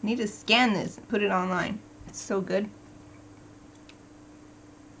 Need to scan this and put it online. It's so good.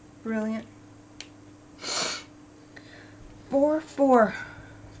 Brilliant. 4-4.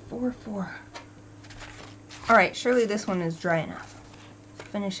 4-4. Alright, surely this one is dry enough.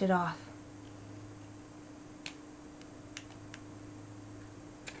 Finish it off.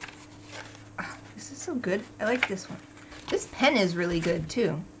 Oh, this is so good. I like this one. This pen is really good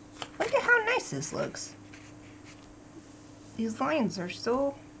too. Look at how nice this looks. These lines are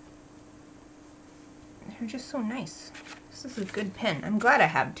so... they're just so nice. This is a good pen. I'm glad I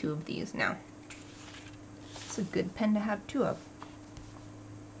have 2 of these now. It's a good pen to have 2 of.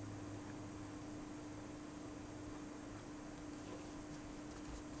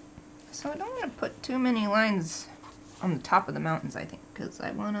 So I don't want to put too many lines on the top of the mountains, I think, because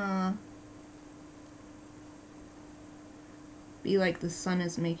I want to be like the sun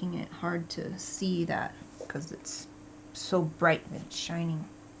is making it hard to see that, because it's so bright and it's shining,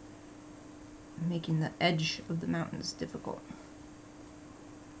 making the edge of the mountains difficult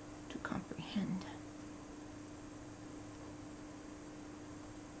to comprehend.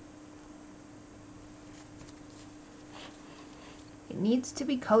 It needs to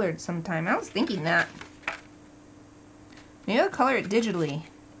be colored sometime. I was thinking that. Maybe I'll color it digitally.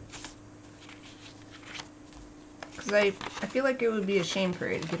 Because I feel like it would be a shame for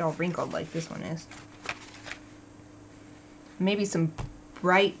it to get all wrinkled like this one is. Maybe some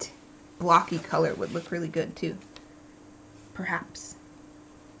bright, blocky color would look really good too. Perhaps.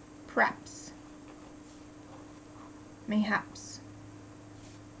 Perhaps. Mayhaps.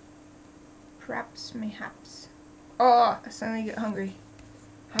 Perhaps, mayhaps. Oh, I suddenly get hungry.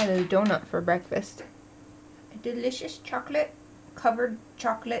 I had a donut for breakfast. A delicious chocolate covered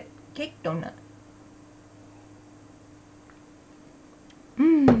chocolate cake donut.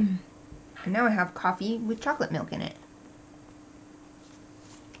 Mmm. And now I have coffee with chocolate milk in it.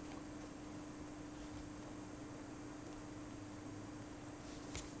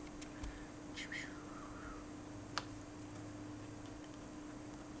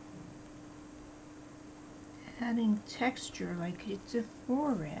 Adding texture like it's a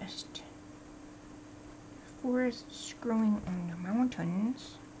forest. Forests growing on the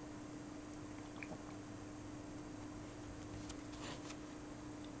mountains.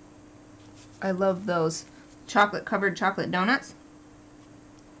 I love those chocolate covered chocolate donuts.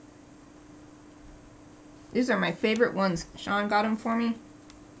 These are my favorite ones. Sean got them for me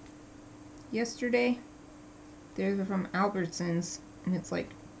yesterday. They're from Albertsons, and it's like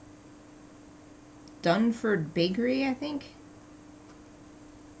Dunford Bakery, I think.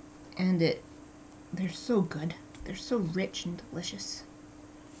 And they're so good. They're so rich and delicious.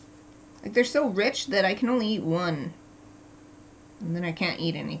 Like, they're so rich that I can only eat one. And then I can't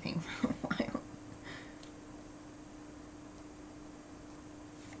eat anything for a while.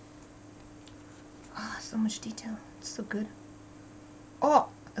 Ah, so much detail. It's so good. Oh,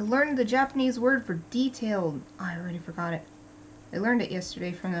 I learned the Japanese word for detailed. Oh, I already forgot it. I learned it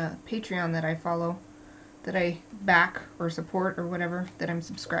yesterday from a Patreon that I follow, that I back or support or whatever, that I'm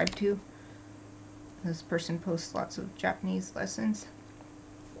subscribed to. This person posts lots of Japanese lessons.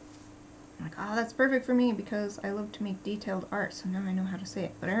 I'm like, oh, that's perfect for me because I love to make detailed art, so now I know how to say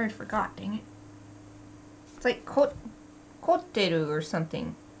it. But I already forgot, dang it. It's like koteru or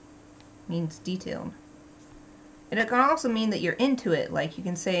something. Means detailed. And it can also mean that you're into it. Like, you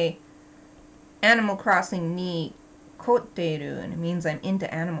can say Animal Crossing ni koteru, and it means I'm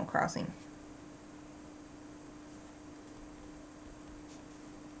into Animal Crossing.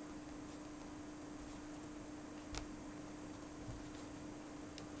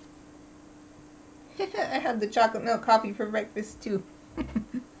 I had the chocolate milk coffee for breakfast too.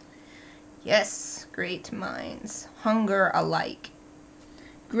 Yes, great minds, hunger alike.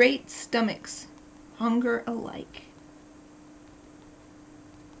 Great stomachs, hunger alike.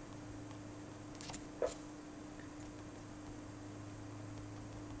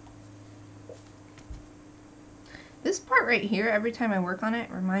 This part right here, every time I work on it,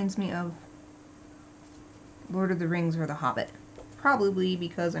 reminds me of Lord of the Rings or The Hobbit. Probably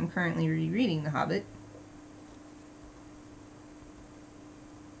because I'm currently rereading The Hobbit.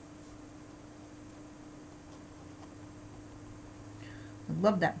 I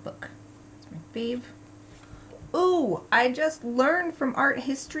love that book. It's my fave. Ooh, I just learned from art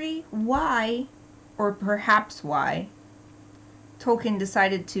history why, or perhaps why, Tolkien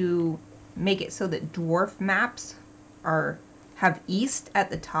decided to make it so that dwarf maps have east at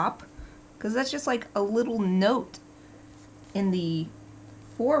the top, because that's just like a little note in the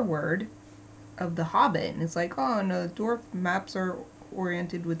foreword of The Hobbit, and it's like, oh no, dwarf maps are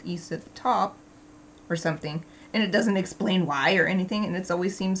oriented with east at the top or something, and it doesn't explain why or anything, and it's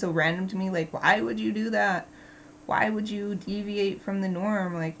always seemed so random to me, like, why would you do that? Why would you deviate from the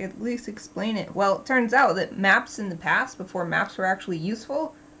norm? Like, at least explain it. Well, it turns out that maps in the past, before maps were actually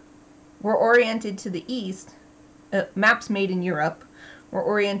useful, were oriented to the east. Maps made in Europe were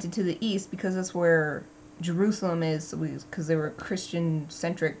oriented to the east because that's where Jerusalem is, because they were a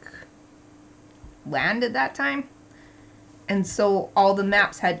Christian-centric land at that time. And so all the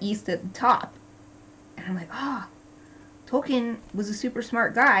maps had east at the top. And I'm like, Tolkien was a super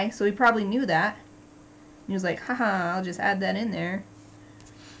smart guy, so he probably knew that. He was like, haha, I'll just add that in there.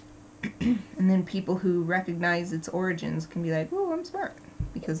 And then people who recognize its origins can be like, oh, I'm smart.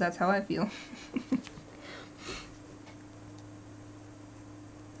 Because that's how I feel.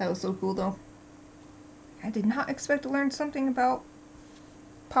 That was so cool, though. I did not expect to learn something about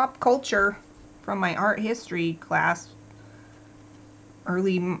pop culture from my art history class.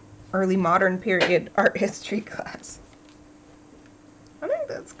 Early modern period art history class. I think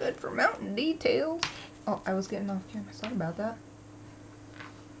that's good for mountain details. Oh, I was getting off camera. Sorry about that.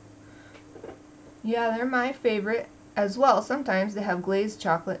 Yeah, they're my favorite as well. Sometimes they have glazed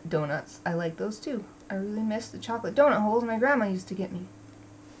chocolate donuts. I like those too. I really miss the chocolate donut holes my grandma used to get me.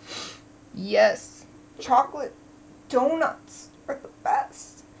 Yes, chocolate donuts are the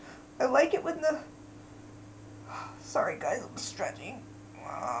best. I like it when the... Sorry guys, I'm stretching.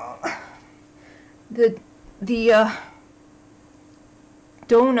 The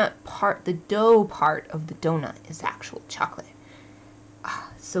donut part, the dough part of the donut is actual chocolate.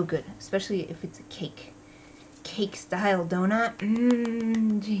 So good, especially if it's a cake style donut.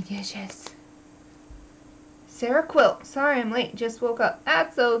 Delicious. Sarah Quilt, sorry I'm late, just woke up.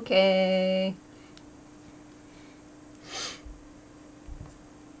 That's okay.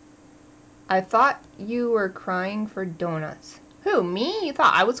 I thought you were crying for donuts. Who, me? You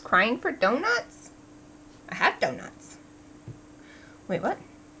thought I was crying for donuts? I had donuts. Wait, what?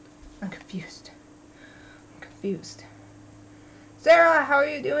 I'm confused. Sarah, how are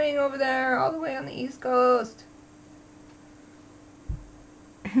you doing over there, all the way on the East Coast?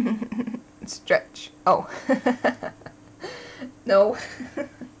 Stretch. Oh. No.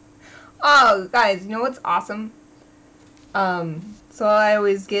 Oh, guys, you know what's awesome? So I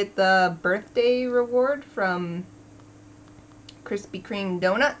always get the birthday reward from Krispy Kreme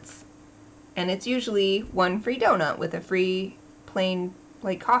donuts, and it's usually one free donut with a free plain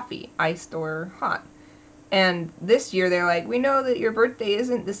like coffee, iced or hot. And this year they're like, we know that your birthday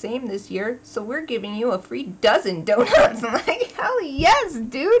isn't the same this year, so we're giving you a free dozen donuts. I'm like, hell yes,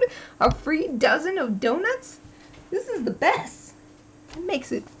 dude! A free dozen of donuts? This is the best. It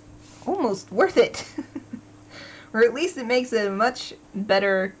makes it almost worth it. Or at least it makes it much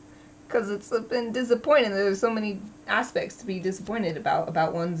better, because it's been disappointing. There's so many aspects to be disappointed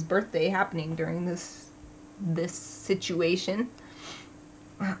about one's birthday happening during this situation.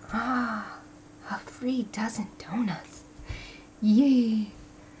 A free dozen donuts. Yay!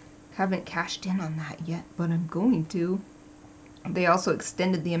 Haven't cashed in on that yet, but I'm going to. They also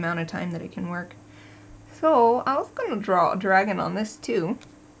extended the amount of time that it can work. So, I was going to draw a dragon on this too.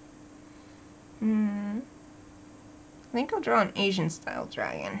 I think I'll draw an Asian style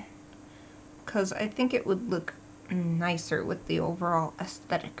dragon, because I think it would look nicer with the overall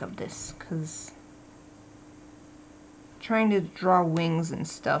aesthetic of this, because trying to draw wings and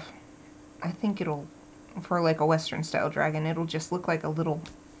stuff, I think it'll, for like a Western style dragon, it'll just look like a little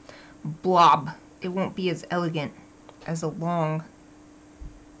blob. It won't be as elegant as a long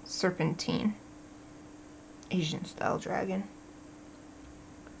serpentine Asian style dragon.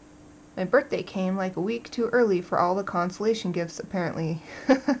 My birthday came like a week too early for all the consolation gifts, apparently.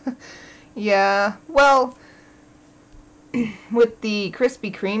 Yeah, well, with the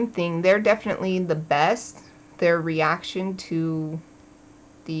Krispy Kreme thing, they're definitely the best. Their reaction to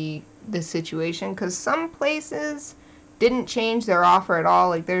the situation, because some places didn't change their offer at all.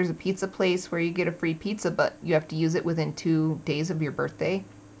 Like, there's a pizza place where you get a free pizza, but you have to use it within 2 days of your birthday,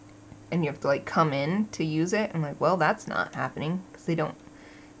 and you have to like come in to use it. I'm like, well, that's not happening, because they don't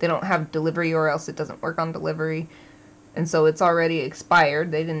have delivery, or else it doesn't work on delivery, and so it's already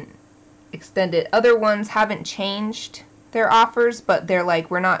expired. They didn't extend it. Other ones haven't changed their offers, but they're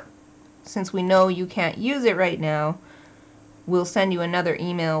like, we're not, since we know you can't use it right now, we'll send you another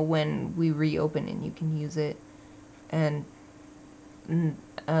email when we reopen and you can use it. And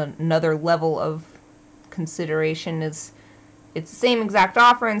another level of consideration is It's the same exact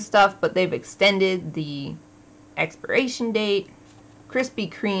offer and stuff, but they've extended the expiration date.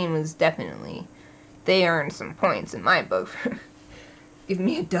 Krispy Kreme is definitely, they earned some points in my book for giving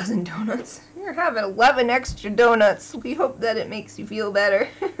me a dozen donuts. You're having 11 extra donuts. We hope that it makes you feel better.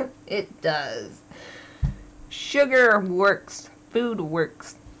 It does. Sugar works. Food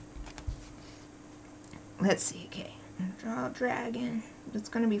works. Let's see, okay. Draw a dragon. It's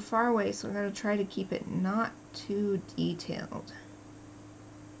going to be far away, so I got to try to keep it not too detailed.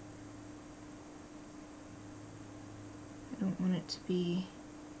 I don't want it to be...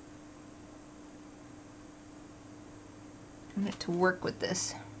 I want it to work with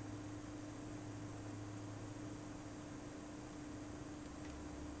this.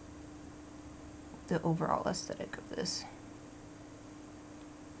 The overall aesthetic of this.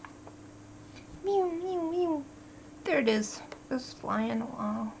 Meow, meow, meow. There it is. Just flying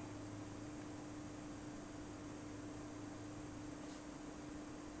along.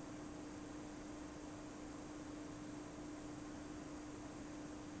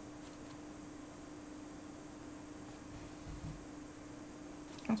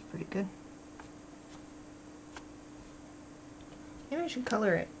 That's pretty good. Maybe I should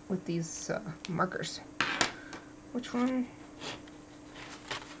color it with these markers. Which one?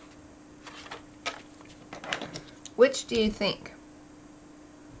 Which do you think?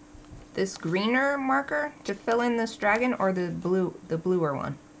 This greener marker to fill in this dragon, or the bluer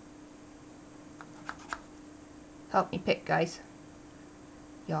one? Help me pick, guys.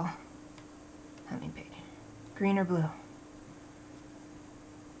 Y'all, help me pick. Green or blue?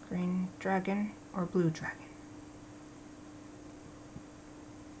 Green dragon or blue dragon?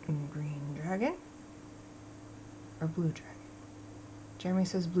 Green dragon or blue dragon? Jeremy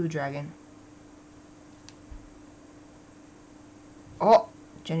says blue dragon. Oh,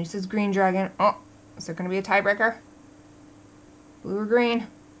 Jenny says green dragon. Oh, is there going to be a tiebreaker? Blue or green?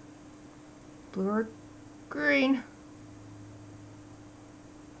 Blue or green?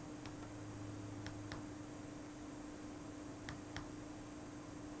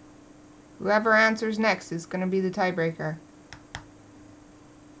 Whoever answers next is going to be the tiebreaker.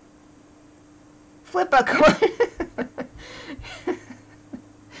 Flip a coin.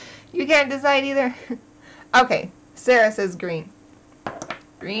 You can't decide either. Okay, Sarah says green.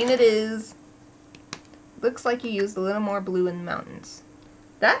 Green it is. Looks like you used a little more blue in the mountains.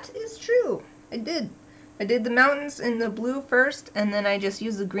 That is true. I did. I did the mountains in the blue first, and then I just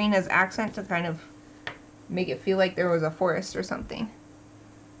used the green as accent to kind of make it feel like there was a forest or something.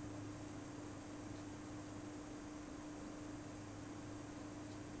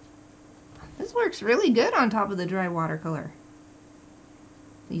 This works really good on top of the dry watercolor.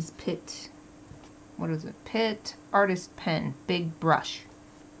 These Pitt, what is it? Pitt Artist Pen, big brush.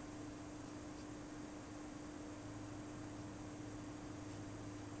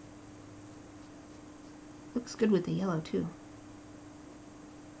 Looks good with the yellow too.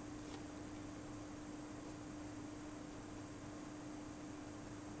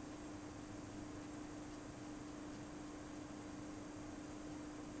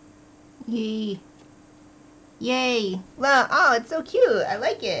 Yay. Yay. Well, oh, it's so cute. I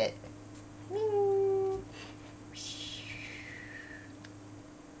like it.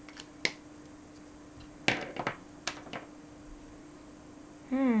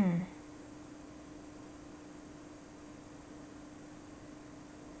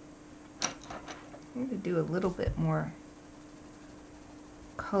 I need to do a little bit more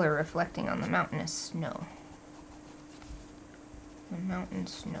color reflecting on the mountainous snow. The mountain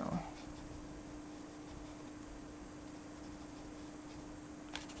snow.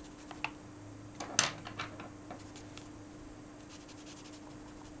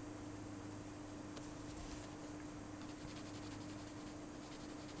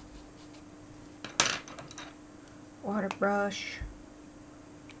 Water brush.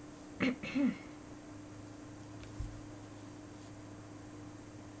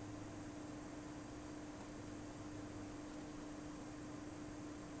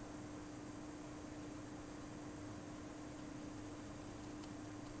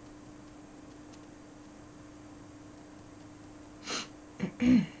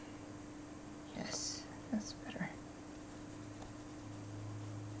 Yes, that's better.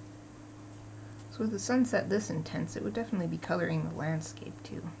 So with the sunset this intense, it would definitely be coloring the landscape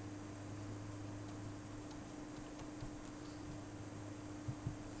too.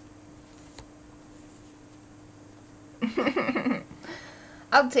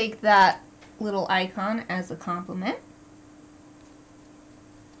 I'll take that little icon as a compliment.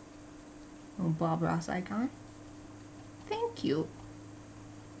 Little Bob Ross icon. Thank you.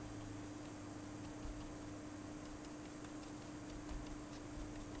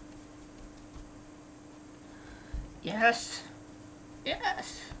 Yes.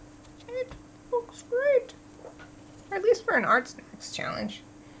 Yes. It looks great. Or at least for an ArtSnacks challenge.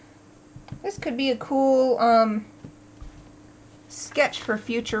 This could be a cool sketch for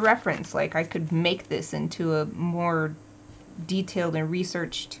future reference. Like I could make this into a more detailed and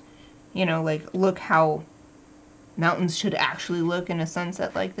researched, you know, like look how mountains should actually look in a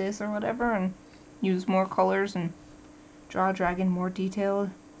sunset like this or whatever, and use more colors and draw a dragon more detailed.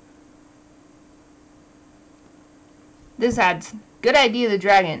 This adds good idea, the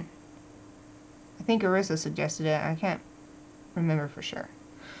dragon. I think Arissa suggested it. I can't remember for sure.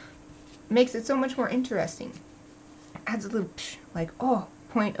 Makes it so much more interesting. Adds a little psh, like, oh,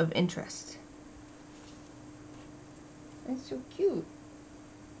 point of interest. That's so cute.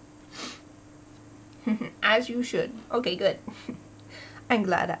 As you should. Okay, good. I'm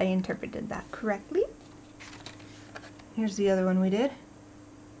glad I interpreted that correctly. Here's the other one we did.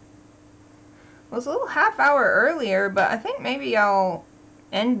 Well, it's a little half hour earlier, but I think maybe I'll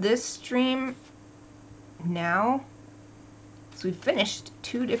end this stream now. So we finished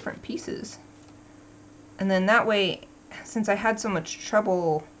 2 different pieces. And then that way, since I had so much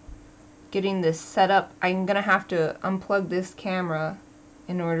trouble getting this set up, I'm gonna have to unplug this camera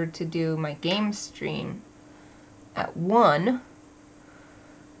in order to do my game stream at 1.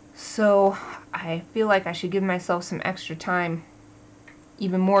 So I feel like I should give myself some extra time,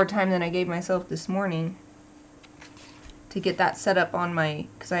 even more time than I gave myself this morning, to get that set up on my,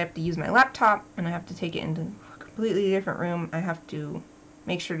 because I have to use my laptop and I have to take it into a completely different room. I have to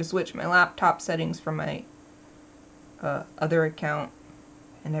make sure to switch my laptop settings from my other account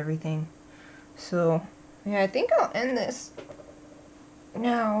and everything. So yeah, I think I'll end this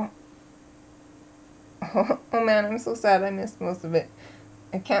now. Oh man, I'm so sad I missed most of it.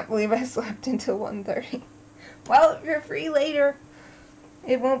 I can't believe I slept until 1:30. Well, if you're free later,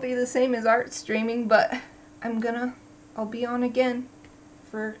 it won't be the same as art streaming, but I'll be on again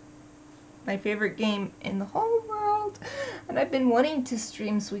for my favorite game in the whole world. And I've been wanting to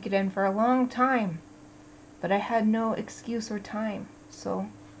stream Suikoden for a long time, but I had no excuse or time. So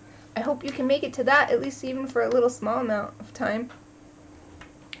I hope you can make it to that, at least even for a little small amount of time.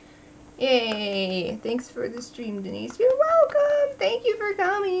 Yay! Thanks for the stream, Denise. You're welcome! Thank you for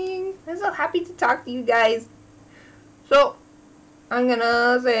coming! I'm so happy to talk to you guys. So, I'm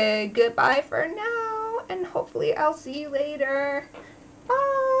gonna say goodbye for now, and hopefully I'll see you later.